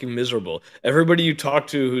 Everybody's fucking miserable. Everybody you talk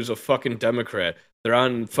to who's a fucking Democrat, they're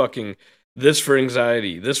on fucking this for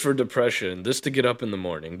anxiety, this for depression, this to get up in the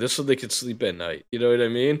morning, this so they could sleep at night. You know what I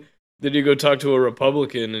mean? Then you go talk to a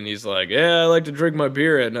Republican and he's like, yeah, I like to drink my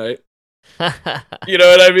beer at night. You know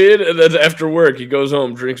what I mean? And then after work, he goes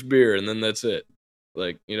home, drinks beer, and then that's it.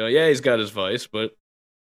 He's got his vice, but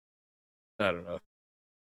I don't know.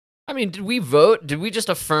 I mean, did we vote? Did we just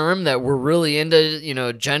affirm that we're really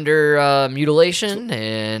into, gender mutilation?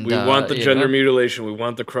 And we want the gender mutilation. We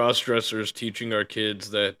want the cross-dressers teaching our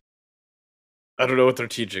kids that. I don't know what they're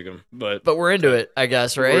teaching them, but we're into it, I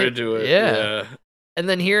guess, right? We're into it, yeah. And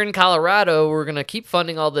then here in Colorado, we're gonna keep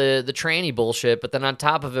funding all the tranny bullshit, but then on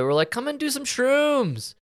top of it, we're like, come and do some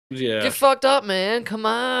shrooms. Yeah. Get fucked up, man. Come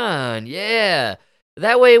on. Yeah.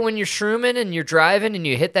 That way, when you're shrooming and you're driving and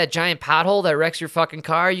you hit that giant pothole that wrecks your fucking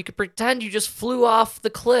car, you could pretend you just flew off the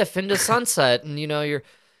cliff into sunset and, you're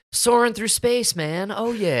soaring through space, man.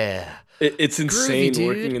 Oh, yeah. It's insane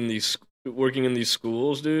Groovy, working in these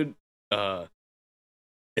schools, dude.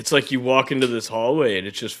 It's like you walk into this hallway and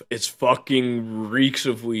it's fucking reeks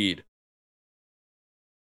of weed.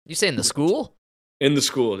 You say in the school? In the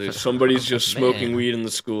school, dude. Somebody's just smoking Man. weed in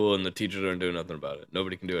the school, and the teachers aren't doing nothing about it.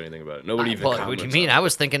 Nobody can do anything about it. Nobody even What do you comments mean? on it. I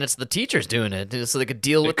was thinking it's the teachers doing it so they could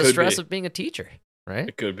deal with the could stress be. of being a teacher, right?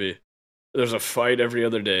 It could be. There's a fight every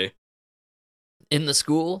other day. In the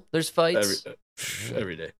school, there's fights.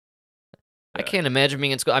 Every day. I can't imagine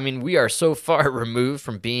being in school. I mean, we are so far removed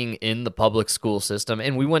from being in the public school system,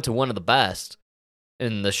 and we went to one of the best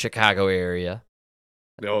in the Chicago area.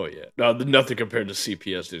 Oh, yeah. No, nothing compared to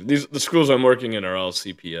CPS, dude. The schools I'm working in are all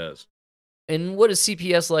CPS. And what is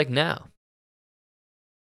CPS like now?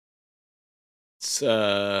 It's,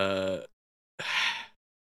 I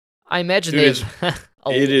imagine dude, they've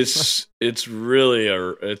it's really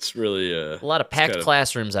a lot of packed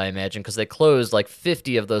classrooms, I imagine, because they closed like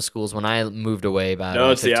 50 of those schools when I moved away.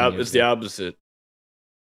 No, it's the opposite.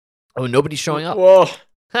 Oh, nobody's showing up. Well,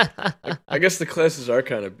 I guess the classes are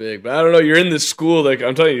kind of big, but I don't know. You're in this school, like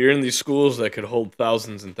I'm telling you, you're in these schools that could hold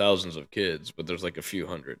thousands and thousands of kids, but there's like a few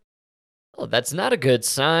hundred. Oh, that's not a good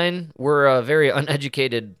sign. We're a very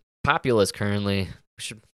uneducated populace currently. We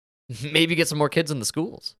should maybe get some more kids in the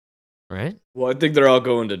schools, right? Well, I think they're all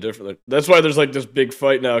going to different. That's why there's like this big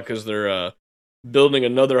fight now because they're building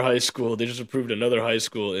another high school. They just approved another high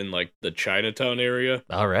school in like the Chinatown area.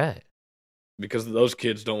 All right. Because those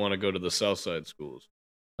kids don't want to go to the South Side schools.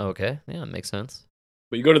 Okay, yeah, makes sense.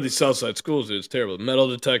 But you go to these South Side schools, dude, it's terrible. Metal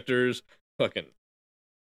detectors, fucking.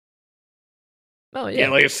 Oh yeah.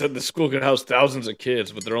 Like I said, the school could house thousands of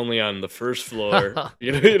kids, but they're only on the first floor.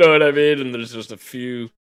 you know what I mean? And there's just a few.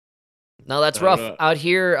 No, that's rough. Out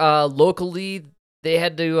here, locally, they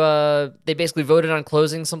had to. They basically voted on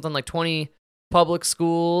closing something like 20 public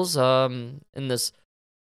schools. In this,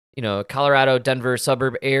 Colorado, Denver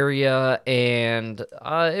suburb area, and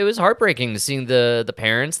it was heartbreaking to see the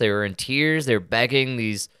parents. They were in tears. They were begging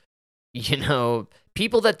these,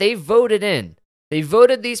 people that they voted in. They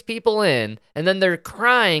voted these people in, and then they're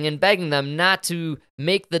crying and begging them not to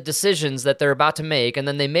make the decisions that they're about to make, and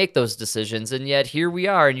then they make those decisions, and yet here we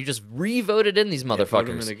are, and you just re-voted in these motherfuckers. Vote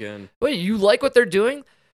them in again. Wait, you like what they're doing?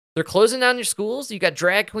 They're closing down your schools. You got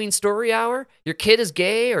drag queen story hour. Your kid is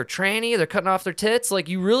gay or tranny. They're cutting off their tits. Like,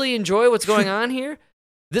 you really enjoy what's going on here?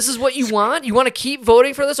 This is what you want? You want to keep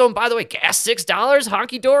voting for this? Oh, and by the way, gas $6,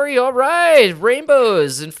 honky-dory. All right,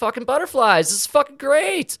 rainbows and fucking butterflies. This is fucking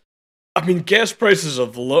great. I mean, gas prices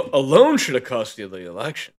alone should have cost you the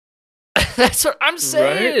election. That's what I'm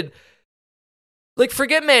saying. Right? Like,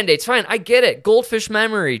 forget mandates. Fine, I get it. Goldfish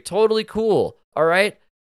memory. Totally cool. All right?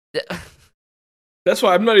 That's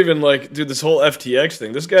why I'm not even like, dude, this whole FTX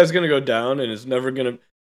thing. This guy's going to go down and is never going to...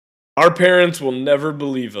 Our parents will never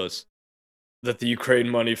believe us that the Ukraine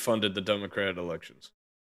money funded the Democrat elections.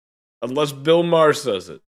 Unless Bill Maher says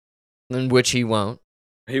it. In which he won't.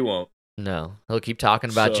 He won't. No. He'll keep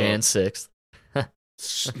talking about Jan 6th.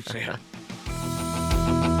 Yeah.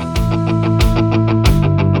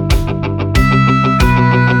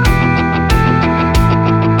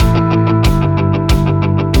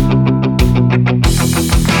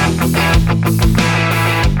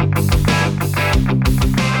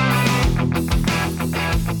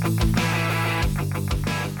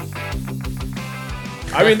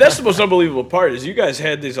 I mean, that's the most unbelievable part is you guys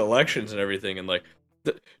had these elections and everything, and like,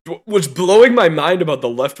 what's blowing my mind about the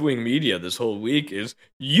left-wing media this whole week is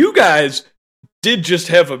you guys did just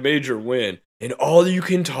have a major win, and all you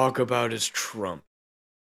can talk about is Trump.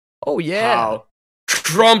 Oh, yeah. How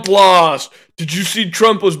Trump lost. Did you see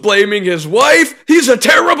Trump was blaming his wife? He's a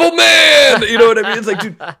terrible man! You know what I mean? It's like,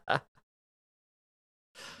 dude.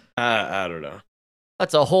 I don't know.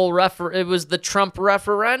 That's a whole it was the Trump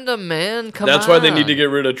referendum, man. Come on. That's why they need to get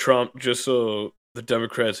rid of Trump, just so the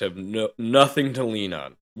Democrats have nothing to lean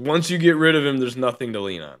on. Once you get rid of him, there's nothing to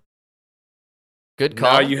lean on. Good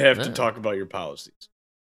call. Now you have to talk about your policies.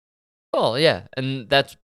 Oh, yeah. And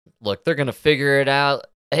look, they're going to figure it out.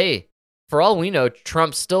 Hey, for all we know,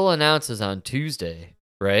 Trump still announces on Tuesday,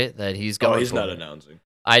 right, that he's going. Oh, he's not announcing.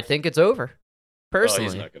 I think it's over, personally. Oh,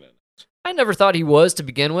 he's not going to announce. I never thought he was to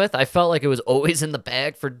begin with. I felt like it was always in the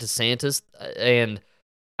bag for DeSantis, and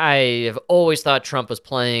I have always thought Trump was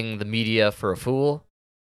playing the media for a fool,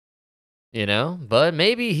 but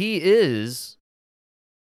maybe he is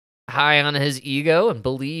high on his ego and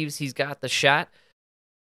believes he's got the shot.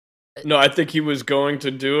 No, I think he was going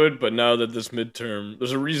to do it, but now that this midterm,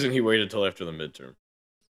 there's a reason he waited till after the midterm.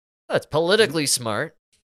 That's politically smart.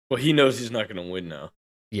 Well, he knows he's not going to win now.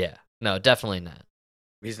 Yeah. No, definitely not.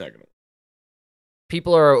 He's not going to win.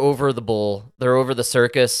 People are over the bull. They're over the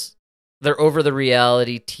circus. They're over the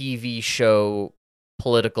reality TV show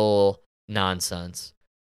political nonsense.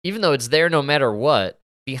 Even though it's there no matter what,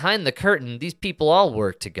 behind the curtain, these people all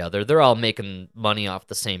work together. They're all making money off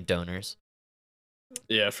the same donors.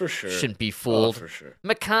 Yeah, for sure. Shouldn't be fooled. Oh, for sure.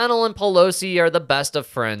 McConnell and Pelosi are the best of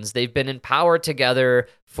friends. They've been in power together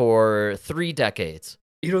for 3 decades.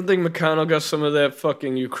 You don't think McConnell got some of that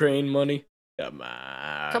fucking Ukraine money? Come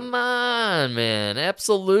on. Come on, man.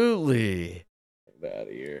 Absolutely. Get out of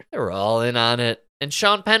here. They were all in on it. And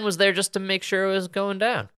Sean Penn was there just to make sure it was going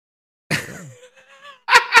down.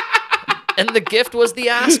 And the gift was the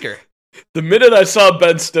Oscar. The minute I saw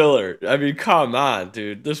Ben Stiller, I mean, come on,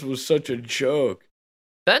 dude. This was such a joke.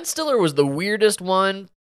 Ben Stiller was the weirdest one,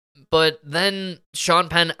 but then Sean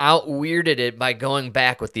Penn out-weirded it by going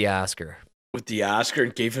back with the Oscar. With the Oscar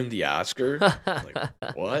and gave him the Oscar?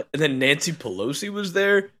 Like, what? And then Nancy Pelosi was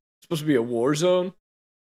there? It's supposed to be a war zone?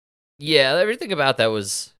 Yeah, everything about that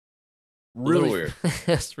was really weird.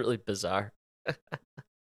 It's really bizarre. A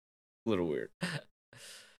little weird.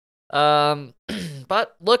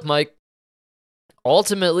 But look, Mike,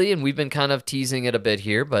 ultimately, and we've been kind of teasing it a bit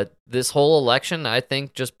here, but this whole election, I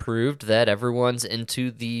think, just proved that everyone's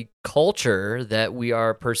into the culture that we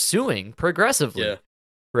are pursuing progressively. Yeah.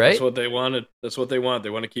 Right? That's what they wanted. That's what they want. They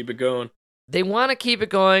want to keep it going. They want to keep it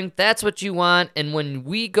going. That's what you want. And when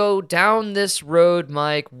we go down this road,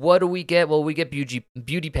 Mike, what do we get? Well, we get beauty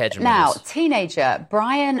pageant Now, winners. teenager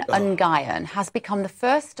Brian Ungayan has become the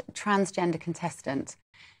first transgender contestant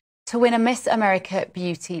to win a Miss America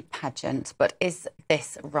beauty pageant. But is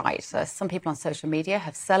this right? Some people on social media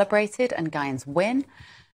have celebrated Ungayan's win.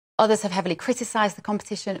 Others have heavily criticised the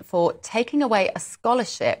competition for taking away a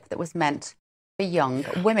scholarship that was meant for young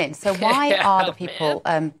women. So why are the people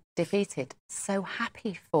defeated so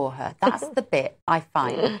happy for her? That's the bit I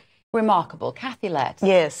find remarkable. Kathy Lett.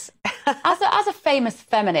 Yes. As a famous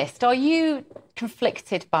feminist, are you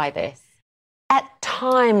conflicted by this? At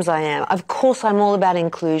times I am. Of course, I'm all about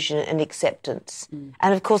inclusion and acceptance.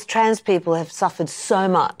 And of course, trans people have suffered so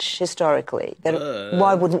much historically that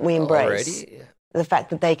why wouldn't we embrace the fact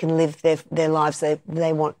that they can live their lives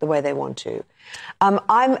they want the way they want to?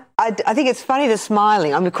 I think it's funny, the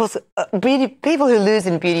smiling. I mean, of course, people who lose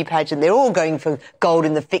in beauty pageant, they're all going for gold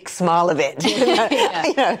in the fixed smile event.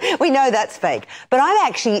 You know, we know that's fake. But I'm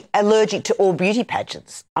actually allergic to all beauty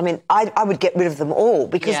pageants. I mean, I would get rid of them all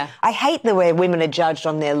because I hate the way women are judged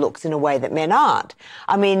on their looks in a way that men aren't.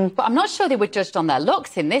 I mean... But I'm not sure they were judged on their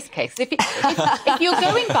looks in this case. If you're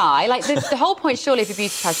going by, like, the whole point surely of a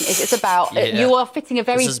beauty pageant is it's about you are fitting a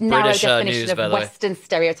very narrow British, definition of Western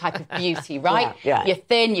stereotype of beauty, right? Yeah. You're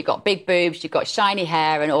thin, you've got big boobs, you've got shiny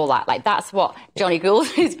hair and all that. Like, that's what Johnny Gould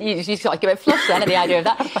is. You just like give it a flush then at the idea of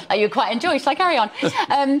that. Like, you quite enjoy. Shall I carry on?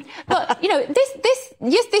 But, you know,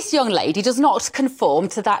 this young lady does not conform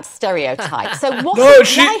to that stereotype. So why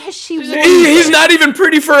has she won? He's not even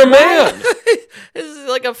pretty for a man. This is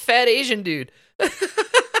like a fat Asian dude.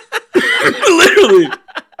 Literally.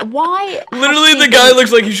 Why? Literally, the guy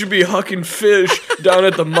looks like he should be hucking fish down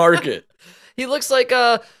at the market. He looks like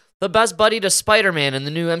the best buddy to Spider-Man in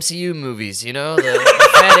the new MCU movies, you know? The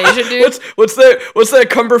fat Asian dude. What's that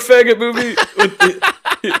Cumberfaggot movie?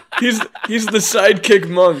 He's the sidekick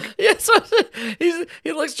monk. Yeah, so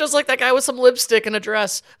he looks just like that guy with some lipstick and a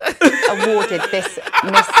dress. Awarded this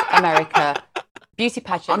Miss America beauty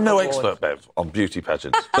pageant. I'm no award. expert, Bev, on beauty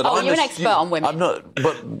pageants. But you're an expert on women. I'm not,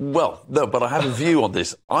 but I have a view on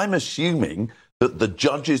this. I'm assuming that the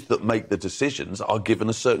judges that make the decisions are given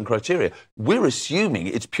a certain criteria. We're assuming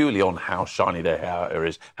it's purely on how shiny their hair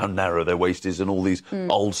is, how narrow their waist is, and all these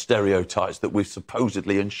old stereotypes that we've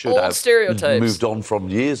supposedly and should have moved on from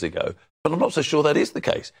years ago. But I'm not so sure that is the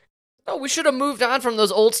case. Oh, we should have moved on from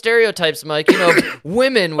those old stereotypes, Mike. You know,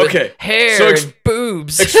 women with hair and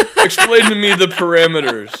boobs. Explain to me the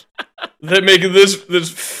parameters that make this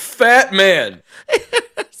fat man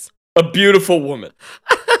a beautiful woman.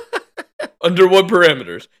 Under what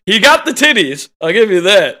parameters? He got the titties. I'll give you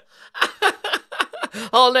that.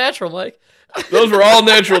 All natural, Mike. Those were all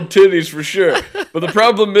natural titties for sure. But the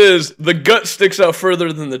problem is the gut sticks out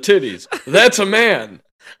further than the titties. That's a man.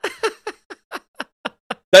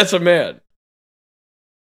 That's a man.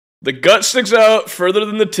 The gut sticks out further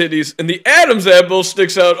than the titties, and the Adam's apple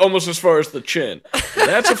sticks out almost as far as the chin.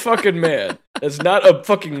 That's a fucking man. That's not a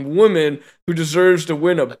fucking woman who deserves to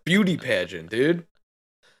win a beauty pageant, dude.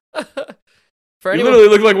 You literally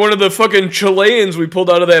look like one of the fucking Chileans we pulled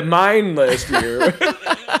out of that mine last year.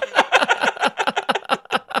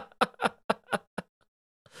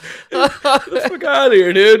 Get the fuck out of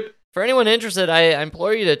here, dude. For anyone interested, I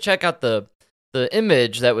implore you to check out the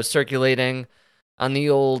image that was circulating on the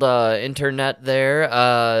old internet there.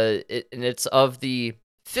 And it's of the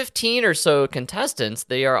 15 or so contestants.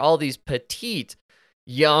 They are all these petite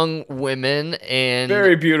young women and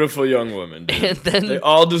very beautiful young women. Dude. And then they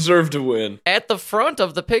all deserve to win. At the front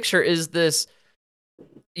of the picture is this,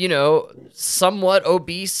 you know, somewhat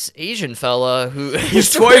obese Asian fella who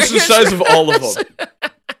he's twice the size of all of them.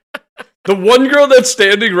 The one girl that's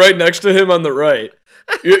standing right next to him on the right,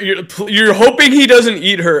 you're hoping he doesn't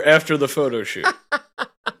eat her after the photo shoot.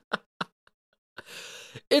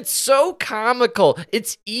 It's so comical.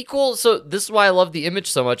 It's equal. So this is why I love the image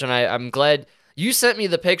so much, and I'm glad you sent me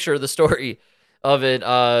the picture, the story of it,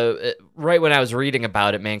 right when I was reading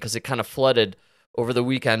about it, man, because it kind of flooded over the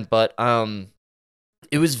weekend. But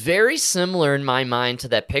it was very similar in my mind to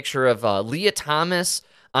that picture of Leah Thomas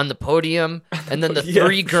on the podium, and then the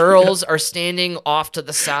three girls are standing off to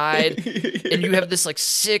the side, and you have this like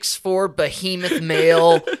 6'4" behemoth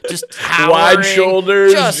male just towering, wide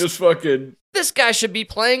shoulders, just fucking. This guy should be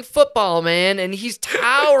playing football, man, and he's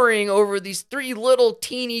towering over these three little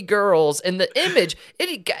teeny girls. And the image,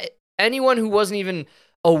 anyone who wasn't even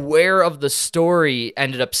aware of the story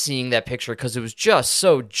ended up seeing that picture because it was just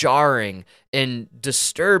so jarring and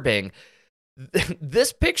disturbing.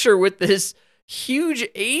 This picture with this huge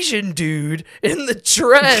Asian dude in the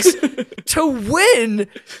dress to win,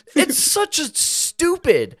 it's such a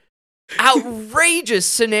stupid, outrageous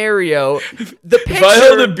scenario. The picture, if I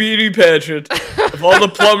held a beauty pageant of all the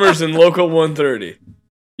plumbers in Local 130,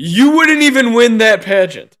 you wouldn't even win that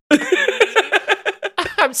pageant.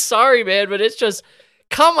 I'm sorry, man, but it's just,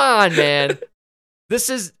 come on, man. This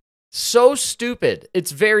is so stupid.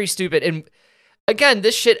 It's very stupid. And again,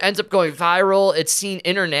 this shit ends up going viral. It's seen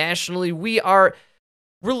internationally. We're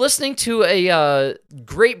listening to a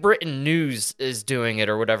Great Britain News is doing it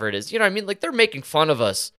or whatever it is. You know what I mean? Like, they're making fun of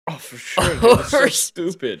us. Oh, for sure. It's so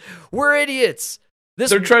stupid. We're idiots.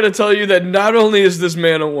 They're trying to tell you that not only is this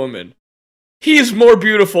man a woman, he's more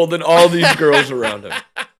beautiful than all these girls around him.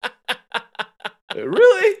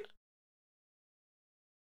 Really?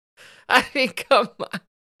 I mean, come on.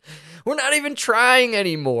 We're not even trying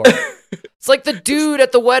anymore. It's like the dude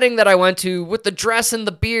at the wedding that I went to with the dress and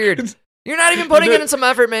the beard. You're not even putting in some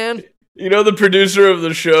effort, man. You know, the producer of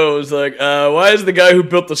the show is like, why is the guy who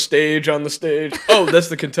built the stage on the stage? Oh, that's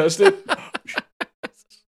the contestant? The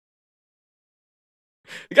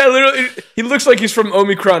guy literally, he looks like he's from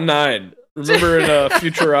Omicron 9. Remember in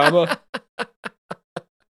Futurama?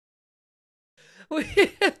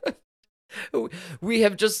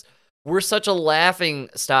 We're such a laughing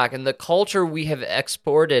stock, and the culture we have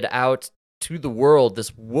exported out to the world,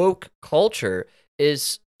 this woke culture,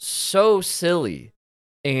 is so silly.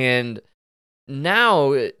 And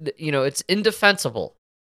now, you know, it's indefensible.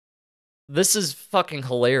 This is fucking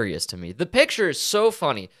hilarious to me. The picture is so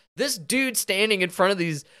funny. This dude standing in front of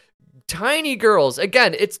these tiny girls.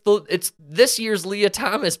 Again, it's this year's Leah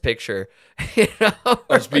Thomas picture. You know?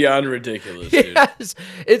 It's beyond ridiculous, dude. Yes.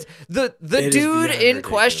 It's the dude in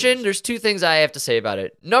question. There's two things I have to say about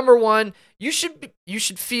it. Number one, you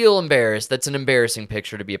should feel embarrassed. That's an embarrassing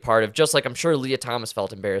picture to be a part of, just like I'm sure Leah Thomas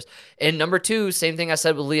felt embarrassed. And number two, same thing I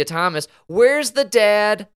said with Leah Thomas. Where's the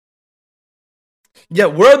dad? Yeah,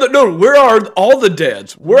 where are all the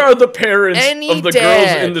dads? Where are the parents of the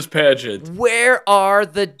girls in this pageant? Where are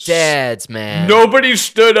the dads, man? Nobody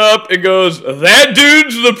stood up and goes, that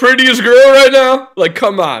dude's the prettiest girl right now? Like,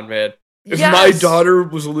 come on, man. If my daughter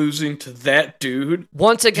was losing to that dude.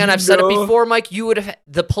 Once again, I've said it before, Mike, you would have,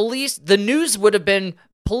 the news would have been,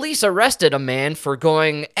 police arrested a man for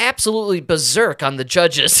going absolutely berserk on the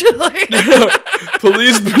judges.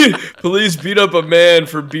 Police beat up a man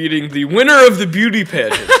for beating the winner of the beauty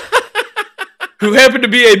pageant, who happened to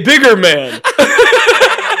be a bigger man.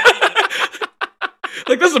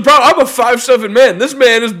 Like, that's the problem. I'm a 5'7" man. This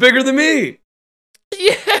man is bigger than me.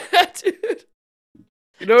 Yeah, dude.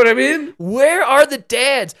 You know what I mean? Where are the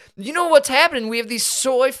dads? You know what's happening? We have these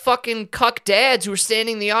soy fucking cuck dads who are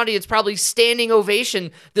standing in the audience, probably standing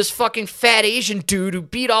ovation this fucking fat Asian dude who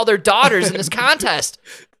beat all their daughters in this contest.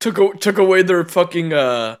 Took away their fucking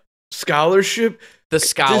scholarship. The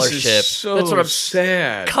scholarship. This is so That's what I'm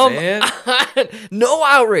sad. Come man. on. No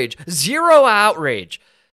outrage. Zero outrage.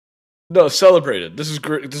 No, celebrate it. This is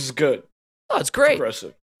great. This is good. Oh, it's great. It's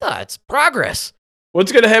impressive. Oh, it's progress.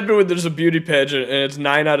 What's gonna happen when there's a beauty pageant and it's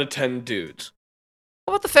 9 out of 10 dudes?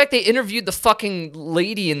 How about the fact they interviewed the fucking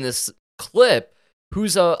lady in this clip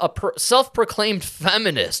who's a self-proclaimed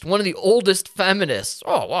feminist, one of the oldest feminists.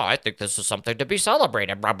 Oh, well, I think this is something to be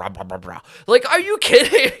celebrated. Blah, blah, blah, blah, blah. Like, are you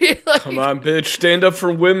kidding? Like, come on, bitch. Stand up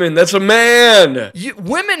for women. That's a man.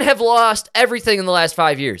 Women have lost everything in the last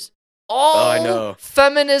 5 years. All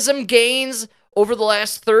feminism gains over the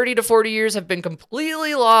last 30 to 40 years have been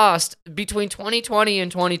completely lost between 2020 and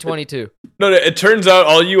 2022. No, it turns out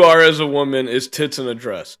all you are as a woman is tits in a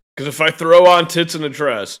dress. Because if I throw on tits in a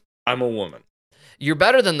dress, I'm a woman. You're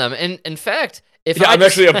better than them. And in fact, I'm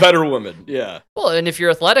actually a better woman. Yeah. Well, and if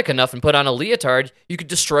you're athletic enough and put on a leotard, you could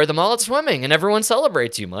destroy them all at swimming, and everyone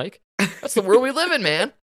celebrates you, Mike. That's the world we live in,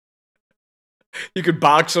 man. You could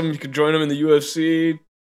box them. You could join them in the UFC.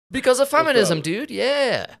 Because of feminism, dude.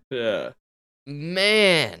 Yeah. Yeah.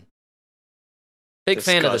 Man. Big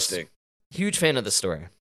fan of this. Huge fan of the story.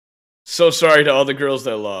 So sorry to all the girls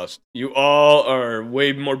that lost. You all are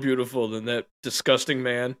way more beautiful than that disgusting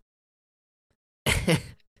man.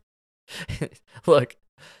 Look,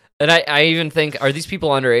 and I even think, are these people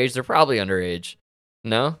underage? They're probably underage.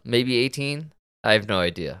 No? Maybe 18? I have no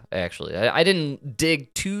idea, actually. I didn't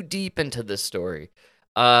dig too deep into this story.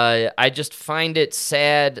 I just find it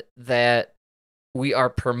sad that we are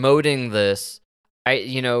promoting this.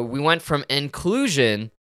 We went from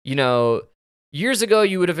inclusion, years ago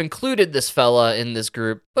you would have included this fella in this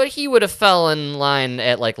group, but he would have fell in line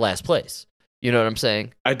at like last place. You know what I'm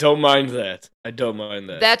saying? I don't mind that.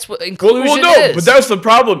 That's what inclusion is. But that's the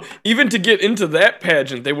problem. Even to get into that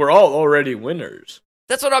pageant, they were all already winners.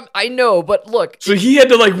 That's what I know, but look. So he had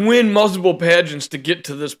to win multiple pageants to get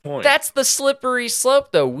to this point. That's the slippery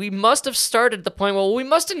slope, though. We must have started the point, well, we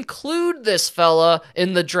must include this fella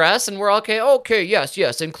in the dress, and we're okay,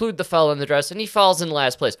 yes, include the fella in the dress, and he falls in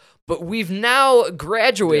last place. But we've now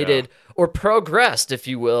graduated or progressed, if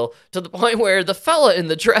you will, to the point where the fella in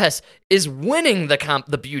the dress is winning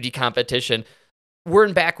the beauty competition. We're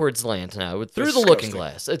in backwards land now, through the looking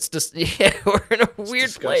glass. It's just, we're in a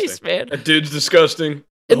weird place, man. That dude's disgusting.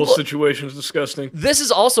 The whole situation is disgusting. This is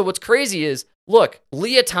also what's crazy is, look,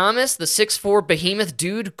 Leah Thomas, the 6'4" behemoth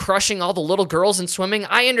dude crushing all the little girls in swimming.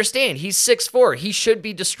 I understand. He's 6'4". He should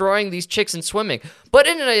be destroying these chicks in swimming. But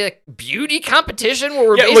in a beauty competition where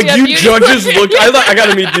we're basing on beauty, judges look. I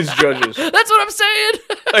gotta meet these judges. That's what I'm saying.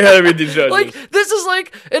 I gotta meet these judges. This is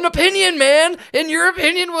an opinion, man. And your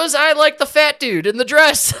opinion was I like the fat dude in the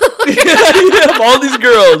dress. All these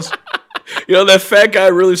girls. That fat guy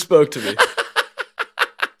really spoke to me.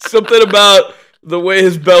 Something about the way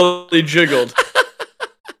his belly jiggled.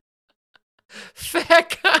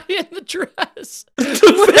 Fat guy in the dress.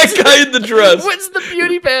 Fat guy in the dress. What's the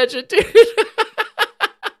beauty pageant, dude?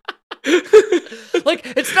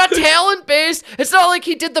 It's not talent based. It's not like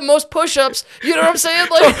he did the most push-ups. You know what I'm saying?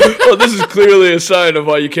 Well, this is clearly a sign of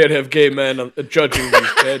why you can't have gay men judging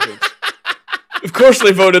these pageants. Of course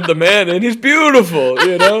they voted the man in. He's beautiful,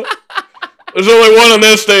 There's only one on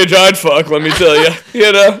this stage I'd fuck, let me tell you.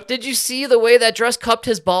 Did you see the way that dress cupped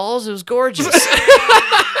his balls? It was gorgeous.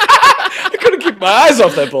 I couldn't keep my eyes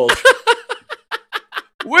off that bulge.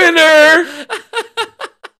 Winner!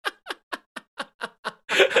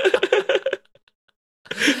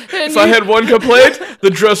 If I had one complaint, the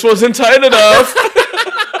dress wasn't tight enough.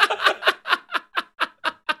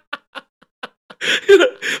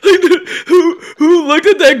 Who looked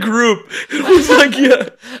at that group and was like, yeah.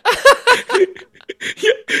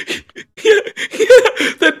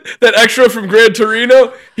 That extra from Gran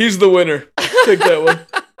Torino, he's the winner. Take that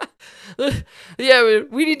one. Yeah,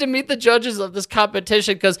 we need to meet the judges of this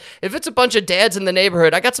competition, because if it's a bunch of dads in the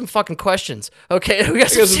neighborhood, I got some fucking questions. Okay, I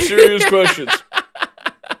got some serious questions.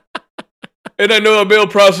 And I know a male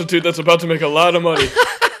prostitute that's about to make a lot of money.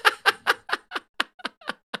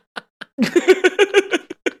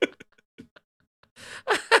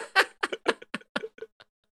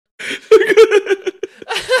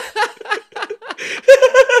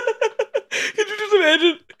 Could you just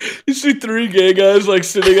imagine? You see three gay guys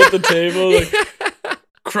sitting at the table,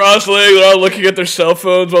 cross-legged, they're all looking at their cell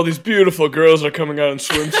phones while these beautiful girls are coming out in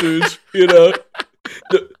swimsuits.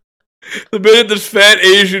 The minute this fat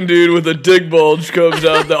Asian dude with a dick bulge comes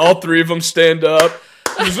out, all three of them stand up.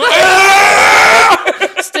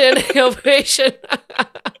 Standing ovation.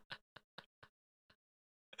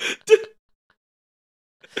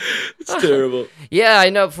 It's terrible. Yeah, I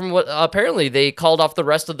know. From what apparently they called off the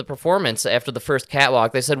rest of the performance after the first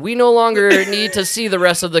catwalk. They said, we no longer need to see the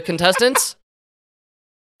rest of the contestants.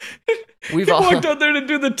 He walked out there to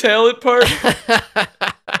do the talent part.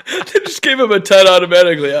 They just gave him a 10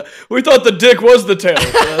 automatically. We thought the dick was the talent.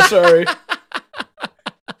 Sorry.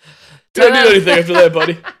 Don't do anything after that,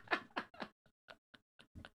 buddy.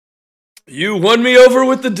 You won me over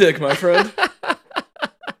with the dick, my friend.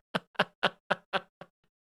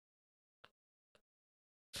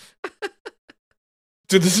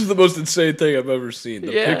 Dude, this is the most insane thing I've ever seen.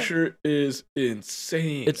 The picture is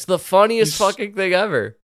insane. It's the funniest fucking thing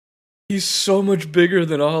ever. He's so much bigger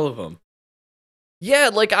than all of them. Yeah,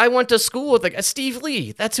 like I went to school with like a Steve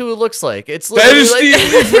Lee. That's who it looks like. It's that is Steve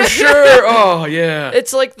Lee for sure. Oh yeah.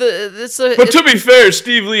 It's like But to be fair,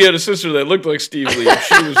 Steve Lee had a sister that looked like Steve Lee.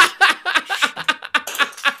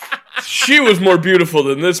 She was more beautiful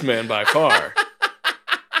than this man by far.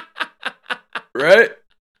 Right?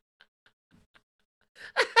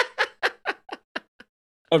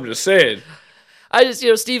 I'm just saying.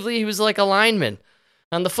 Steve Lee, he was like a lineman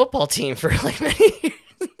on the football team for like many years.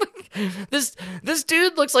 This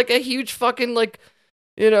dude looks like a huge fucking like,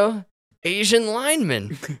 Asian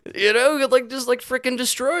lineman. Like just like freaking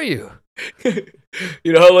destroy you.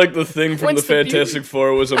 You know how like the thing from the Fantastic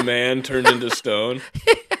Four was a man turned into stone?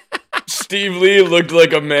 Steve Lee looked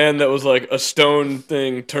like a man that was like a stone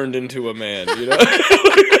thing turned into a man,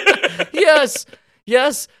 Yes.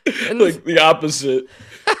 And like the opposite.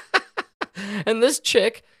 And this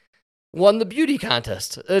chick won the beauty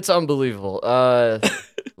contest. It's unbelievable.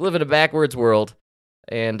 Live in a backwards world,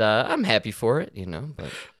 and I'm happy for it,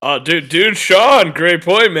 But dude, Sean, great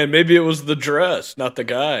point, man. Maybe it was the dress, not the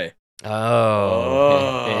guy.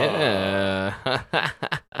 Oh. Yeah.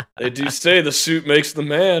 They do say the suit makes the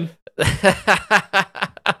man.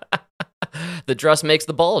 The dress makes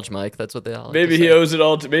the bulge, Mike. That's what they all. Maybe he owes it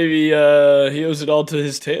all to. Maybe he owes it all to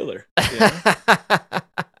his tailor.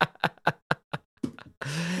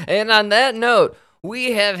 And on that note,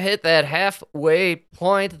 we have hit that halfway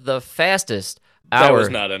point. The fastest hour. That was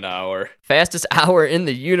not an hour. Fastest hour in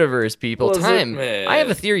the universe, people. Was time. It, I have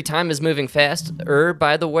a theory. Time is moving faster.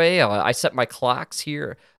 By the way, I set my clocks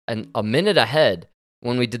here a minute ahead.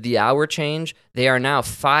 When we did the hour change, they are now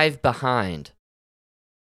 5 behind.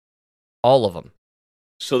 All of them.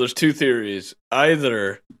 So there's two theories.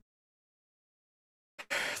 Either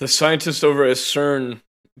the scientists over at CERN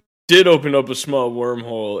did open up a small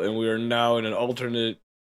wormhole, and we are now in an alternate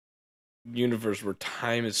universe where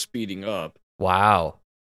time is speeding up. Wow.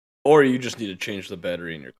 Or you just need to change the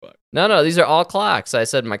battery in your clock. No, these are all clocks. I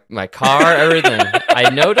said my car, everything. I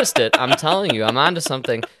noticed it. I'm telling you, I'm onto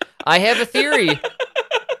something. I have a theory.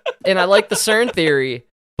 And I like the CERN theory,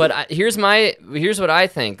 but here's what I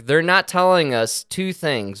think. They're not telling us two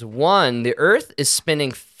things. One, the Earth is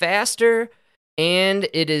spinning faster, and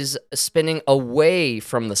it is spinning away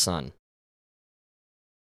from the sun.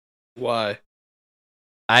 Why?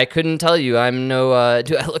 I couldn't tell you. I'm no.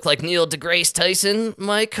 Do I look like Neil deGrasse Tyson,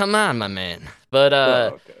 Mike? Come on, my man. But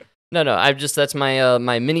okay. No. That's my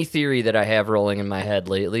my mini theory that I have rolling in my head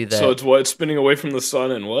lately. That so it's what, spinning away from the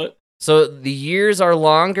sun, and what? So the years are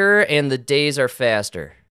longer and the days are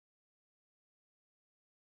faster.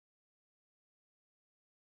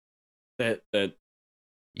 That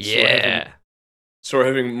yeah. So we're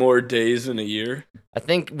having more days in a year? I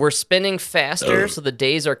think we're spinning faster, so the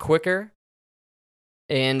days are quicker.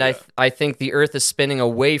 And I think the Earth is spinning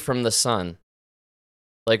away from the sun.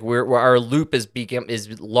 Like our loop is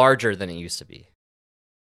larger than it used to be.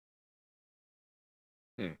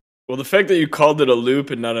 Well, the fact that you called it a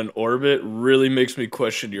loop and not an orbit really makes me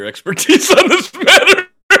question your expertise on this matter.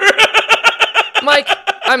 Mike,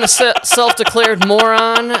 I'm a self-declared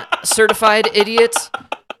moron, certified idiot,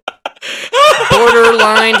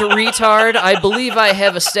 borderline retard. I believe I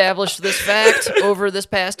have established this fact over this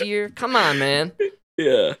past year. Come on, man.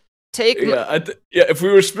 Yeah. If we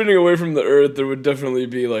were spinning away from the Earth, there would definitely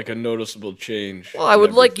be like a noticeable change. Well, I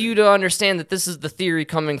would like you to understand that this is the theory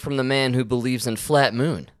coming from the man who believes in flat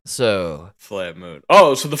moon. So flat moon.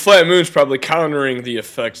 Oh, so the flat moon's probably countering the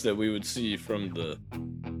effects that we would see from the.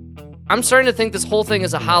 I'm starting to think this whole thing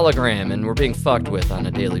is a hologram, and we're being fucked with on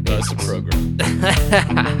a daily basis. That's a program.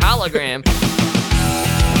 Hologram.